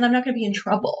things and I'm not going to be in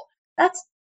trouble. That's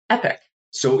epic.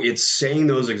 So it's saying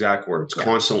those exact words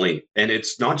constantly. And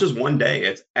it's not just one day,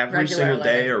 it's every single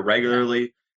day or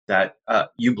regularly that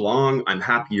you belong. I'm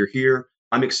happy you're here.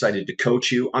 I'm excited to coach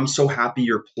you. I'm so happy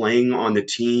you're playing on the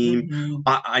team. Mm-hmm.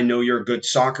 I know you're a good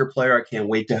soccer player. I can't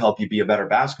wait to help you be a better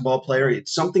basketball player.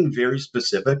 It's something very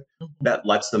specific that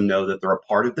lets them know that they're a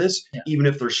part of this, even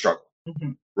if they're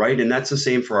struggling. Right. And that's the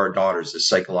same for our daughters, the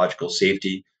psychological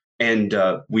safety. And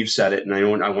we've said it, and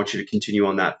I want you to continue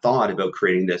on that thought about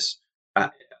creating this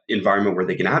environment where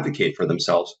they can advocate for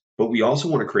themselves. But we also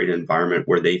want to create an environment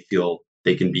where they feel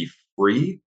they can be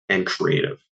free and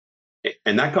creative.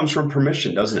 And that comes from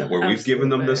permission, doesn't it? Where we've given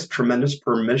them this tremendous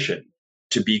permission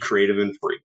to be creative and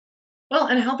free. Well,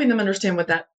 and helping them understand what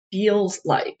that feels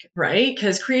like, right?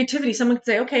 Because creativity, someone could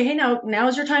say, okay, hey, now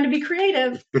is your time to be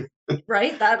creative,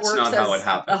 right? That works not how it as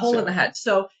happens, a hole in the head.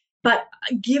 So, but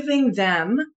giving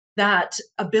them that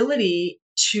ability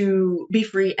to be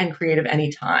free and creative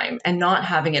anytime and not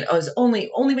having it as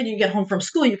only when you get home from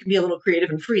school, you can be a little creative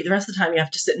and free. The rest of the time you have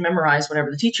to sit and memorize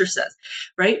whatever the teacher says,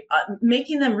 right?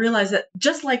 Making them realize that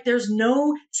just like there's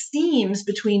no seams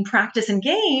between practice and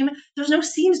game, there's no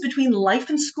seams between life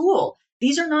and school.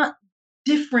 These are not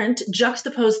different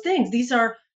juxtaposed things. These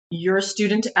are you're a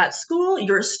student at school,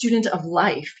 you're a student of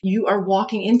life. You are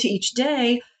walking into each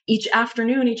day, each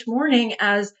afternoon, each morning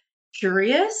as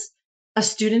curious, a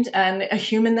student and a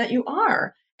human that you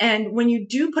are. And when you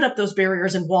do put up those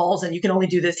barriers and walls and you can only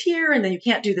do this here and then you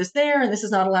can't do this there and this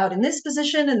is not allowed in this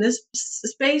position in this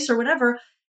space or whatever,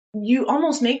 you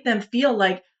almost make them feel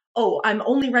like, oh, I'm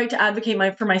only right to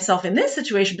advocate for myself in this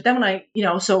situation. But then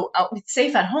when so it's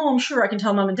safe at home, sure, I can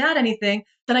tell mom and dad anything.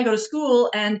 Then I go to school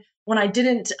and when I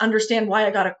didn't understand why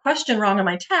I got a question wrong on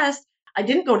my test, I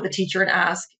didn't go to the teacher and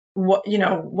ask, what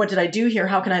did I do here?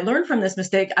 How can I learn from this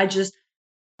mistake? I just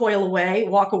toil away,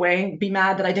 walk away, be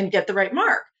mad that I didn't get the right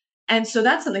mark. And so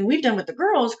that's something we've done with the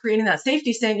girls, creating that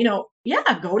safety, saying, go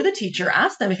to the teacher,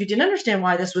 ask them if you didn't understand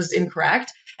why this was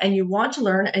incorrect and you want to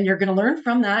learn and you're going to learn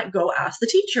from that, go ask the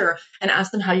teacher and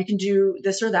ask them how you can do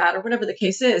this or that or whatever the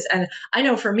case is. And I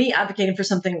know for me, advocating for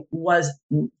something was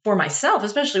for myself,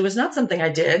 especially was not something I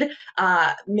did.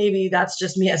 Maybe that's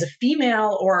just me as a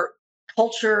female or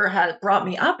culture had brought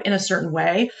me up in a certain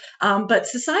way. But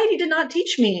society did not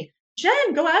teach me,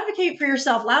 Jen, go advocate for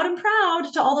yourself loud and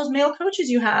proud to all those male coaches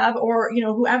you have or,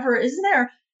 whoever is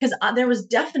there. Because there was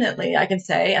definitely, I can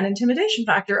say, an intimidation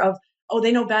factor of, oh,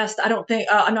 they know best. I don't think,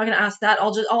 I'm not going to ask that.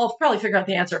 I'll probably figure out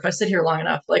the answer if I sit here long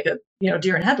enough, like a,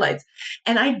 deer in headlights.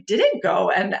 And I didn't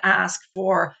go and ask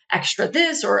for extra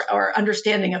this or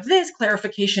understanding of this,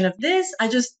 clarification of this. I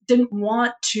just didn't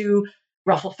want to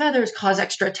ruffle feathers, cause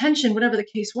extra attention, whatever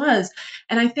the case was.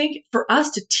 And I think for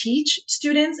us to teach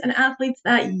students and athletes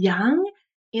that young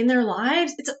in their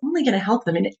lives, it's only going to help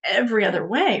them in every other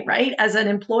way, right? As an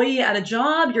employee at a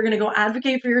job, you're going to go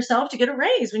advocate for yourself to get a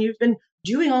raise when you've been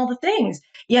doing all the things.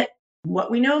 Yet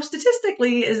what we know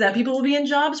statistically is that people will be in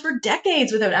jobs for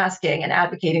decades without asking and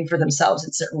advocating for themselves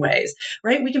in certain ways,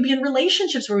 right? We can be in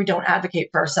relationships where we don't advocate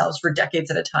for ourselves for decades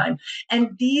at a time.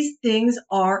 And these things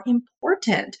are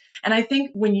important. And I think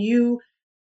when you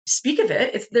speak of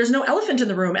it, there's no elephant in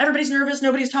the room. Everybody's nervous.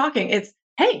 Nobody's talking. It's,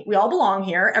 hey, we all belong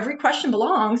here. Every question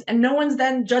belongs. And no one's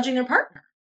then judging their partner,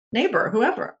 neighbor,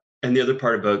 whoever. And the other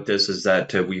part about this is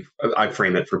that I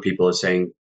frame it for people as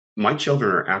saying, my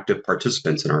children are active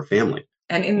participants in our family.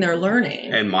 And in their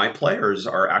learning. And my players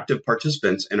are active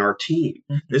participants in our team.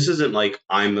 This isn't like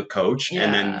I'm the coach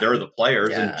and then they're the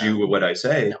players and do what I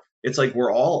say. No. It's like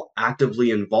we're all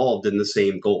actively involved in the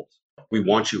same goals. We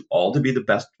want you all to be the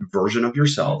best version of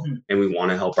yourself, and we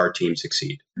want to help our team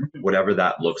succeed, whatever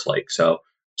that looks like. So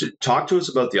talk to us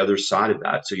about the other side of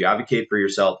that. So you advocate for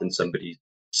yourself and somebody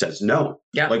says no.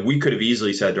 Yeah. Like we could have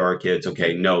easily said to our kids,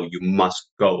 okay, no, you must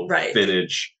go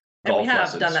finish golf lessons. And we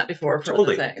have done that before for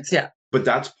other things. Yeah. But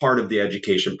that's part of the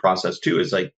education process too,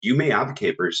 is like, you may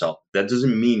advocate for yourself. That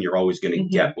doesn't mean you're always going to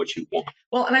get what you want.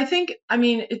 Well, and I think,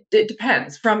 it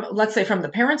depends let's say from the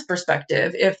parent's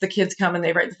perspective, if the kids come and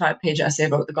they write the 5-page essay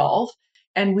about the golf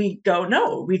and we go,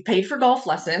 no, we've paid for golf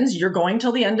lessons. You're going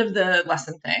till the end of the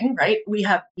lesson thing, right? We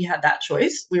had that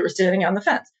choice. We were standing on the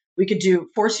fence. We could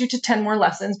force you to 10 more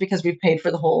lessons because we've paid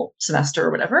for the whole semester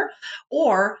or whatever.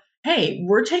 Or, hey,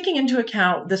 we're taking into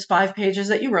account this 5 pages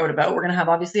that you wrote about. We're going to have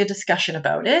obviously a discussion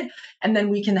about it. And then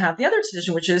we can have the other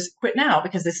decision, which is quit now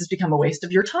because this has become a waste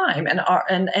of your time.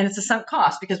 And it's a sunk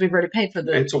cost because we've already paid for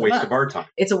the It's a waste of our time.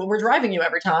 We're driving you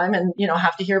every time and,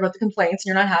 have to hear about the complaints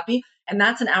and you're not happy. And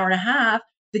that's an hour and a half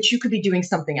that you could be doing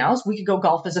something else. We could go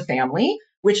golf as a family,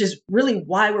 which is really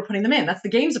why we're putting them in. That's the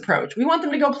games approach. We want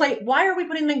them to go play. Why are we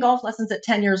putting them in golf lessons at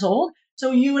 10 years old?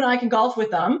 So you and I can golf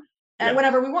with them at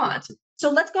whenever we want. So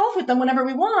let's golf with them whenever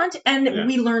we want, and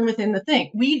we learn within the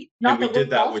thing. We did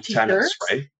that with tennis,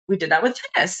 right? We did that with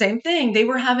tennis. Same thing.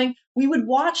 We would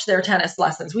watch their tennis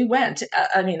lessons. We went.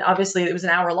 Obviously it was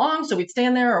an hour long, so we'd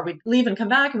stand there or we'd leave and come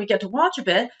back, and we'd get to watch a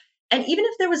bit. And even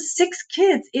if there was 6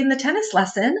 kids in the tennis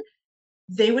lesson,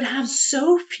 they would have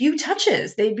so few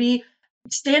touches. They'd be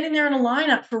standing there in a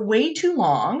lineup for way too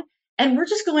long, and we're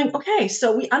just going, okay,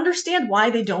 so we understand why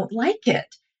they don't like it.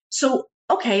 So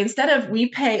okay, instead of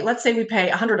let's say we pay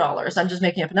 $100. I'm just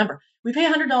making up a number. We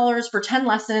pay $100 for 10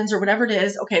 lessons or whatever it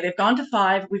is. Okay, they've gone to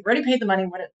 5. We've already paid the money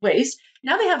what it wastes.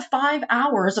 Now they have 5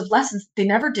 hours of lessons they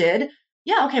never did.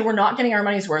 Yeah, okay, we're not getting our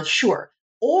money's worth, sure.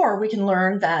 Or we can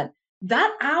learn that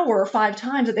hour 5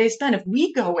 times that they spend, if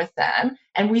we go with them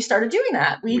and we started doing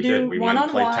that, we do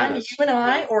one-on-one, you and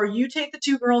I, or you take the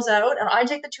 2 girls out and I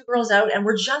take the 2 girls out and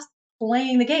we're just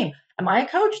playing the game. Am I a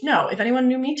coach? No. If anyone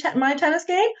knew me, my tennis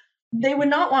game, they would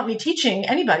not want me teaching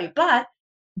anybody, but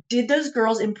did those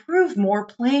girls improve more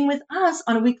playing with us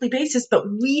on a weekly basis?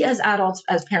 But we as adults,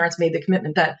 as parents, made the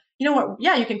commitment that, you know what,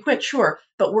 yeah, you can quit, sure,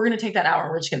 but we're going to take that hour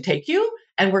and we're just going to take you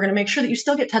and we're going to make sure that you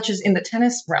still get touches in the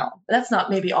tennis realm. That's not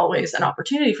maybe always an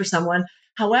opportunity for someone.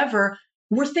 However,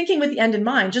 we're thinking with the end in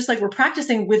mind, just like we're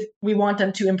practicing we want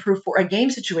them to improve for a game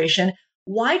situation.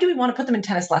 Why do we want to put them in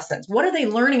tennis lessons? What are they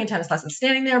learning in tennis lessons?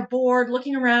 Standing there bored,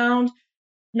 looking around,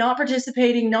 not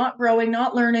participating, not growing,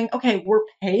 not learning. Okay, we're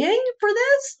paying for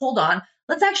this? Hold on.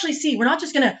 Let's actually see. We're not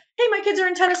just going to, hey, my kids are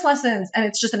in tennis lessons. And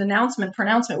it's just an announcement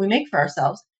we make for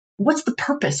ourselves. What's the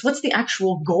purpose? What's the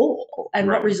actual goal? And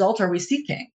what result are we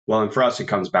seeking? Well, and for us, it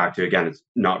comes back to, again, it's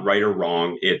not right or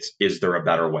wrong. It's, is there a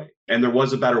better way? And there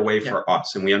was a better way for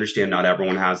us. And we understand not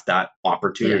everyone has that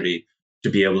opportunity to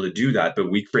be able to do that.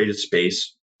 But we created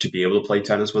space to be able to play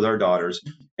tennis with our daughters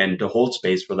and to hold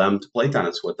space for them to play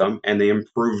tennis with them. And they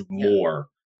improved more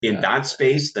in that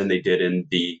space than they did in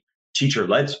the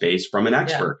teacher-led space from an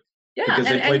expert. Because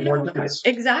they played more tennis.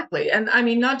 Exactly. And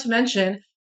not to mention,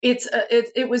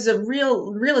 it was a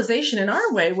real realization in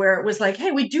our way where it was like, hey,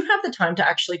 we do have the time to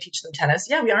actually teach them tennis.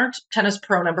 Yeah, we aren't tennis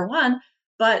pro number 1,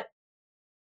 but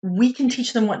we can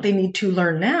teach them what they need to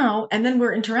learn now, and then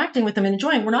we're interacting with them and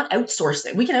enjoying. We're not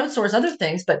outsourcing. We can outsource other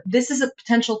things, but this is a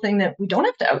potential thing that we don't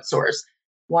have to outsource.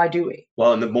 Why do we?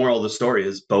 Well, and the moral of the story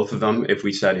is both of them, if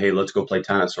we said, hey, let's go play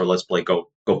tennis or let's go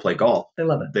play golf, they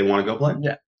love it. They want to go play.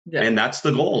 Yeah. And that's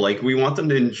the goal. Like, we want them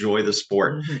to enjoy the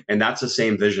sport. And that's the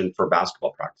same vision for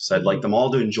basketball practice. I'd like them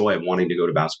all to enjoy wanting to go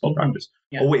to basketball practice.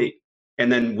 Oh, wait.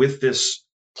 And then with this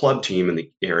club team in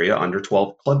the area, under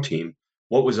 12 club team,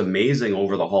 what was amazing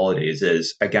over the holidays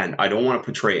is, again, I don't want to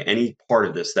portray any part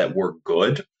of this that we're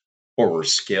good or we're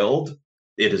skilled.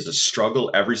 It is a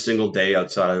struggle every single day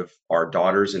outside of our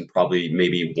daughters and probably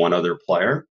maybe one other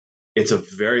player. It's a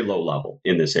very low level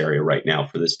in this area right now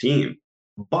for this team.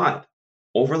 But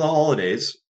over the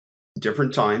holidays,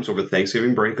 different times over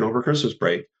Thanksgiving break and over Christmas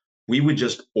break, we would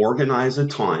just organize a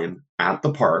time at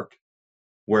the park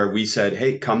where we said,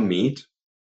 hey, come meet.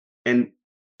 And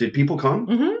did people come?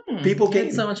 People We came.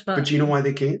 had so much fun. But you know why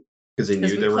they came? Because they knew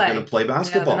we they were going to play Yeah,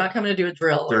 basketball. they're not coming to do a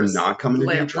drill. They're not coming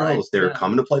to do drills. They're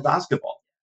coming to play basketball.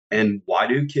 And why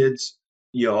do kids,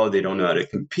 they don't know how to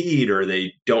compete or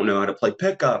they don't know how to play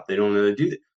pickup. They don't know how to do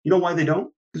that. You know why they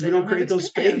don't? Because we don't create those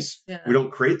space. Yeah. We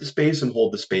don't create the space and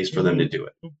hold the space for them to do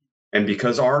it. And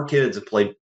because our kids have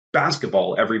played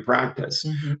basketball every practice,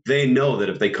 they know that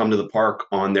if they come to the park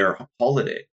on their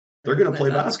holiday, they're going to play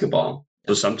basketball.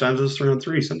 So sometimes it's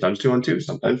 3-on-3, sometimes 2-on-2,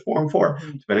 sometimes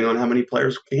 4-on-4, depending on how many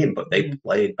players came, but they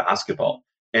played basketball.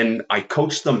 And I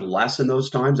coached them less in those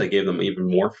times. I gave them even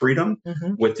more freedom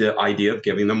with the idea of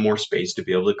giving them more space to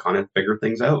be able to kind of figure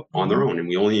things out on their own. And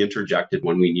we only interjected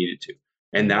when we needed to.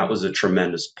 And that was a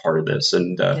tremendous part of this.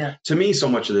 And to me, so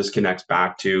much of this connects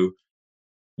back to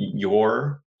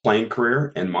your playing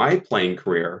career and my playing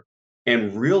career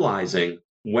and realizing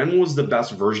when was the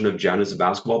best version of Jen as a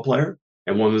basketball player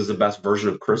and when was the best version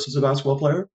of Chris as a basketball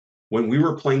player? When we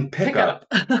were playing pickup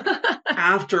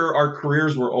after our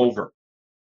careers were over.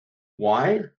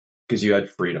 Why? Because you had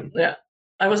freedom. Yeah.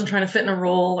 I wasn't trying to fit in a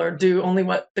role or do only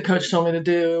what the coach told me to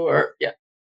do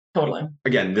totally.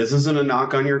 Again, this isn't a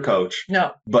knock on your coach.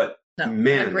 No. But no,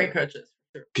 man, great coaches.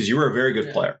 Because you were a very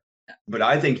good player. Yeah. But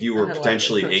I think you were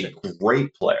potentially a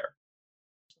great player.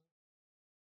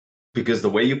 Because the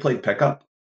way you played pickup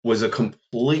was a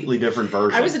completely different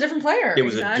version. I was a different player. It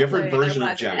was a different version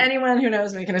of Jen. Anyone who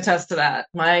knows me can attest to that.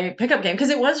 My pickup game,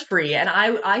 because it was free. And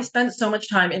I spent so much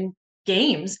time in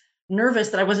games nervous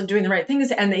that I wasn't doing the right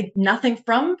things. And nothing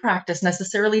from practice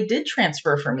necessarily did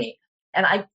transfer for me. And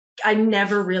I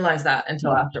never realized that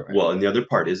until afterwards. Well, and the other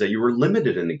part is that you were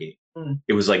limited in the game.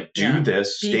 It was like, do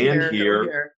this, stand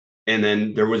here. And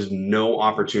then there was no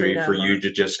opportunity for you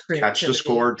to just catch the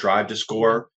score, drive to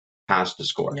score, pass to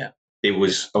score. Yeah. It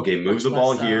was, okay, move the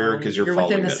ball here because you're following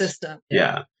within the this. System.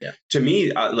 Yeah. To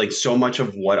me, like so much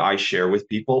of what I share with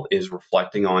people is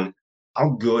reflecting on how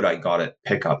good I got at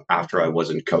pickup after I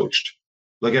wasn't coached.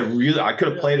 Like I could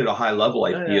have played at a high level,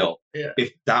 I feel,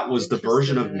 if that was the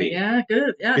version of me. Yeah,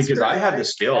 good. Yeah, because I had the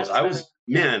skills. I was,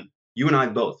 you and I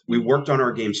both, we worked on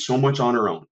our game so much on our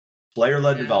own.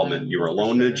 Player-led development. You were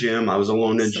alone in the gym. I was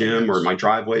alone in the gym or my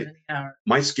driveway.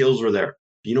 My skills were there.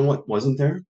 You know what wasn't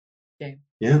there? Game.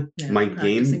 Yeah. My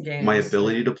game, my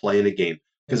ability to play in a game.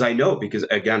 Because I know, because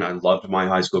again, I loved my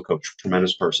high school coach,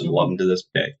 tremendous person, love him to this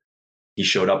day. He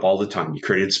showed up all the time. He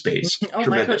created space.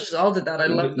 My coaches all did that. I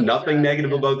love nothing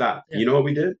negative about that. You know what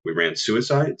we did? We ran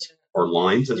suicides or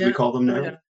lines, as we call them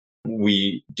now.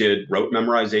 We did rote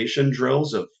memorization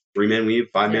drills of 3-man weave,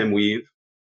 5-man weave,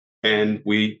 and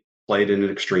we played in an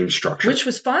extreme structure. Which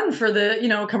was fun for the,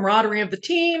 camaraderie of the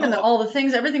team and all the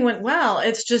things. Everything went well.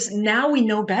 It's just now we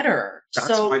know better.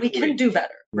 So we can do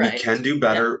better. Right? We can do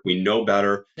better. We know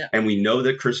better. And we know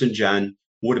that Chris and Jen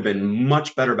would have been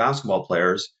much better basketball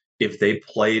players if they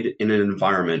played in an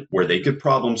environment where they could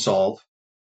problem solve.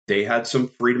 They had some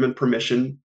freedom and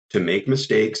permission to make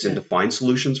mistakes and to find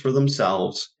solutions for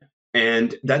themselves.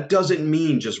 And that doesn't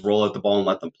mean just roll out the ball and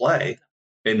let them play.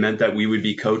 It meant that we would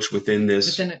be coached within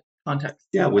this context.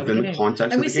 Yeah, within the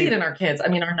context. And we see it in our kids. I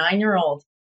mean, our 9-year-old.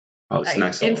 Oh, it's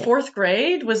next in level. 4th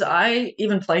grade, was I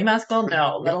even playing basketball?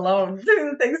 No, let alone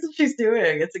the things that she's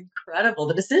doing. It's incredible.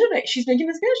 The decision making. She's making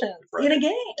decisions in a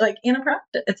game, like in a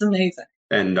practice. It's amazing.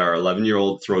 And our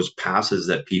 11-year-old throws passes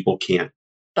that people can't.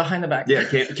 Behind the back. Yeah,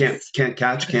 can't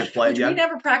catch, can't play. We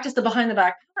never practiced the behind the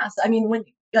back pass. I mean, when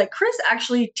Chris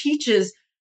actually teaches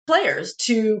players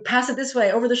to pass it this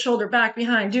way, over the shoulder, back,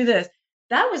 behind, do this.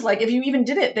 That was like, if you even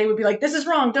did it, they would be like, this is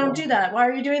wrong. Don't do that. Why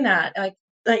are you doing that?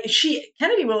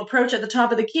 Kennedy will approach at the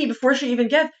top of the key before she even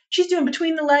she's doing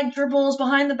between the leg dribbles,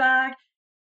 behind the back.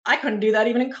 I couldn't do that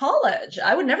even in college.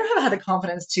 I would never have had the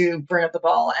confidence to bring up the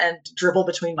ball and dribble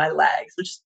between my legs, which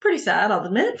is pretty sad, I'll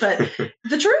admit, but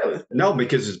the truth. No,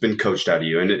 because it's been coached out of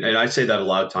you. And I say that a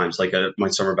lot of times, like at my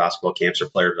summer basketball camps or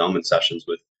player development sessions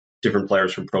with different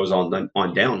players from pros on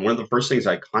down. One of the first things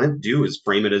I kind of do is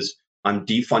frame it as I'm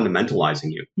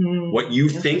defundamentalizing you. What you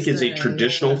think is a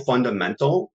traditional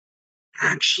fundamental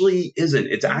actually isn't.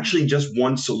 It's actually just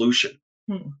one solution.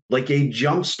 Like a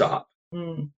jump stop,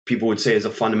 people would say is a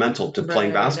fundamental to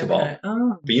playing basketball.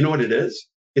 Oh. But you know what it is?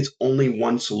 it's only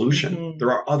one solution.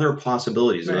 There are other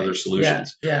possibilities and other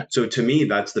solutions. Yeah. So to me,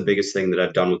 that's the biggest thing that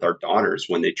I've done with our daughters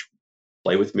when they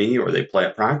play with me or they play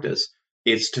at practice.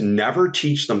 It's to never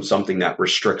teach them something that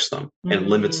restricts them and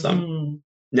limits them.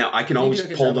 Now, I can always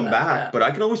pull them back, but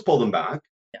I can always pull them back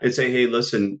and say, hey,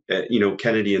 listen,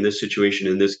 Kennedy, in this situation,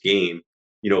 in this game,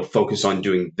 focus on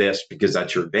doing this because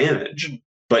that's your advantage.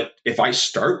 But if I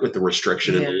start with the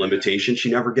restriction and the limitation,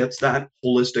 she never gets that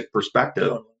holistic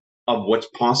perspective of what's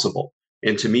possible.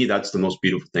 And to me, that's the most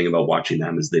beautiful thing about watching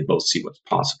them is they both see what's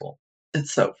possible.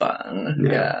 It's so fun.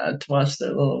 Yeah, to watch their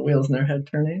little wheels in their head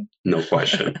turning. No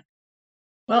question.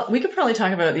 Well, we could probably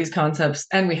talk about these concepts,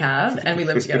 and we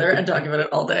live together and talk about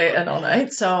it all day and all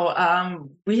night. So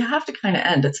we have to kind of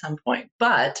end at some point.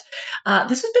 But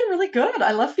this has been really good.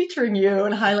 I love featuring you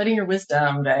and highlighting your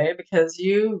wisdom, Dave, because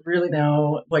you really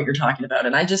know what you're talking about.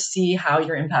 And I just see how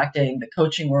you're impacting the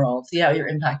coaching world, see how you're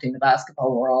impacting the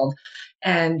basketball world.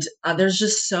 And there's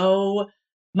just so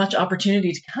much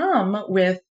opportunity to come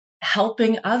with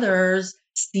helping others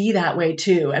see that way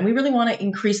too. And we really want to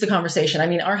increase the conversation. I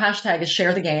mean, our hashtag is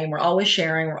share the game. We're always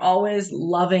sharing. We're always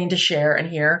loving to share and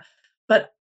hear.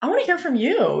 But I want to hear from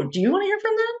you. Do you want to hear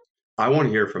from them? I want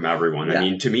to hear from everyone. Yeah. I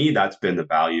mean, to me, that's been the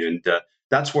value. And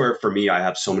that's where, for me, I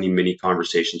have so many mini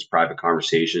conversations, private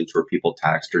conversations where people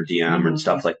text or DM and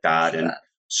stuff like that. And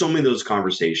so many of those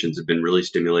conversations have been really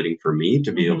stimulating for me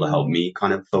to be able to help me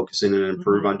kind of focus in and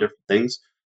improve on different things.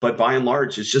 But by and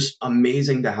large, it's just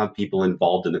amazing to have people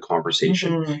involved in the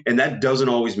conversation. And that doesn't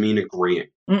always mean agreeing.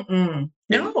 No,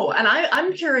 and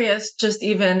I'm curious, just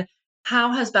even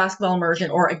how has basketball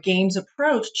immersion or a games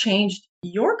approach changed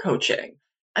your coaching?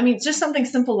 I mean, just something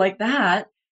simple like that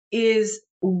is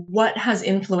what has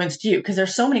influenced you? Because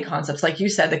there's so many concepts. Like you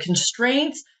said, the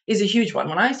constraints is a huge one.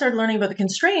 When I started learning about the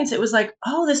constraints, it was like,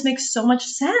 oh, this makes so much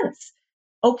sense.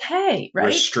 Okay, right?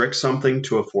 Restrict something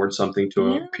to afford something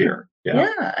to a peer.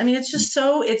 Yeah. I mean, it's just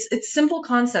so it's simple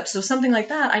concepts. So something like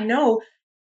that, I know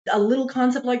a little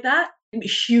concept like that,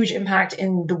 huge impact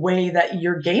in the way that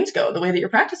your games go, the way that your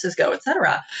practices go, et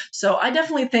cetera. So I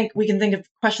definitely think we can think of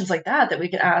questions like that we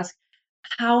could ask.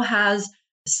 How has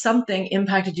something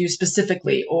impacted you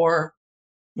specifically? Or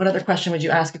what other question would you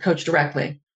ask a coach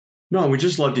directly? No, we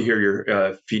just love to hear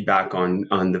your feedback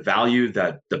on the value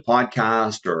that the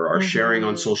podcast or our sharing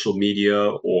on social media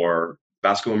or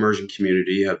basketball immersion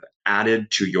community have added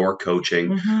to your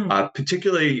coaching,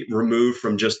 particularly removed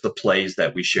from just the plays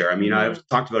that we share. I mean, I've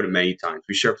talked about it many times.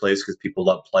 We share plays because people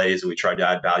love plays and we try to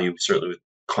add value, certainly with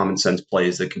common sense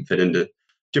plays that can fit into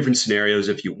different scenarios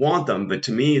if you want them. But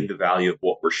to me, the value of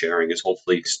what we're sharing is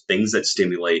hopefully things that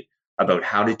stimulate about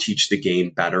how to teach the game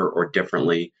better or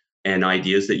differently, and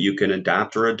ideas that you can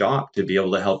adapt or adopt to be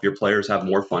able to help your players have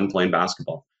more fun playing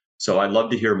basketball. So I'd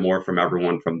love to hear more from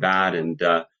everyone from that. And,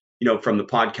 from the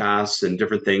podcasts and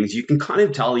different things, you can kind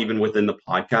of tell even within the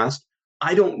podcast,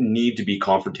 I don't need to be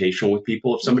confrontational with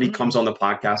people. If somebody comes on the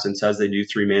podcast and says they do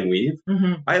 3-man weave,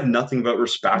 I have nothing but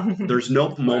respect. There's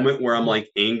no moment where I'm like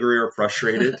angry or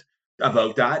frustrated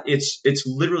about that. It's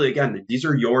literally, again, these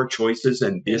are your choices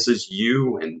and this is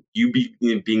you and you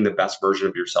being the best version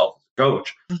of yourself as a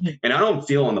coach. And I don't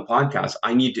feel on the podcast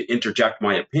I need to interject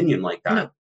my opinion like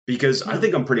that because I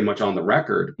think I'm pretty much on the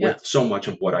record with so much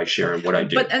of what I share and what I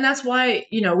do. And that's why,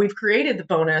 we've created the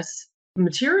bonus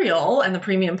material and the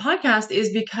premium podcast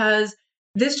is because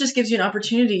this just gives you an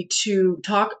opportunity to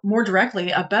talk more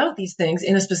directly about these things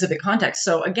in a specific context.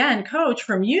 So again, coach,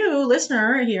 from you,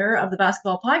 listener here of the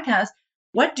basketball podcast,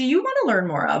 what do you want to learn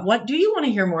more of? What do you want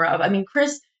to hear more of? I mean,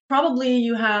 Chris, probably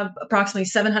you have approximately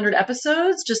 700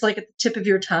 episodes, just like at the tip of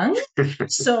your tongue.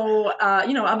 So,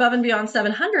 above and beyond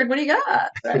 700, what do you got?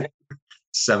 Right?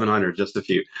 700, just a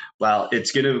few. Well,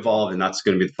 it's going to evolve, and that's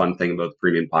going to be the fun thing about the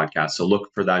premium podcast. So look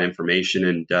for that information.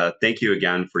 And thank you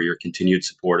again for your continued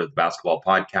support of the basketball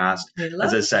podcast.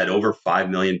 As I said, over 5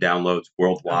 million downloads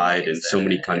worldwide in so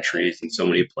many countries and so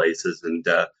many places. And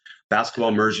basketball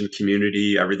immersion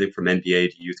community, everything from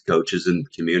NBA to youth coaches in the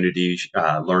community,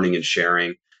 learning and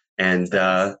sharing. And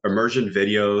immersion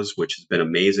videos, which has been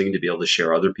amazing to be able to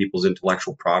share other people's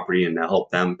intellectual property and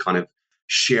help them kind of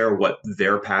share what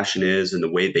their passion is and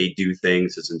the way they do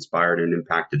things has inspired and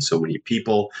impacted so many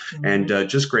people. And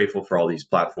just grateful for all these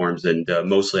platforms. And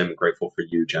mostly I'm grateful for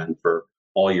you, Jen, for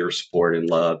all your support and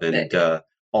love and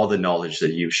all the knowledge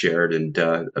that you've shared and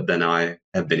then I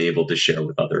have been able to share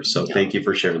with others. So thank you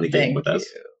for sharing the game with us.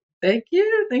 Thank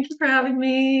you. Thank you for having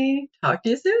me. Talk to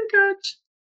you soon, Coach.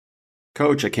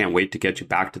 Coach, I can't wait to get you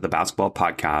back to the basketball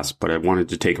podcast, but I wanted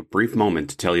to take a brief moment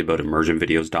to tell you about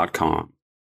immersionvideos.com.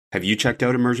 Have you checked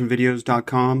out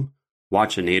immersionvideos.com?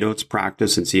 Watch a Nate's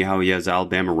practice and see how he has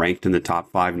Alabama ranked in the top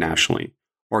 5 nationally.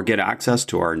 or get access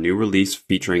to our new release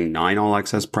featuring 9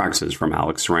 all-access practices from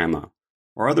Alex Sarama,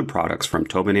 or other products from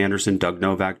Tobin Anderson, Doug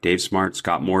Novak, Dave Smart,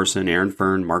 Scott Morrison, Aaron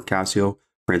Fern, Mark Cassio,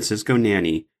 Francisco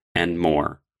Nani, and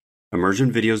more.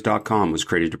 ImmersionVideos.com was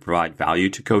created to provide value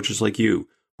to coaches like you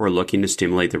who are looking to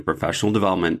stimulate their professional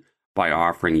development by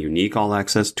offering unique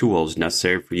all-access tools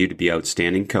necessary for you to be an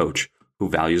outstanding coach who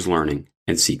values learning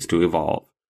and seeks to evolve.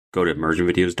 Go to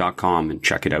ImmersionVideos.com and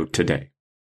check it out today.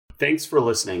 Thanks for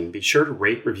listening. Be sure to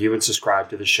rate, review, and subscribe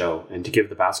to the show, and to give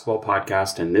the Basketball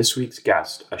Podcast and this week's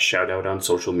guest a shout out on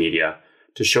social media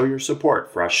to show your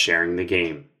support for us sharing the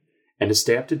game. And to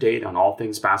stay up to date on all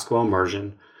things basketball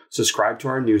immersion, subscribe to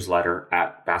our newsletter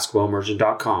at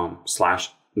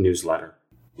basketballimmersion.com/newsletter.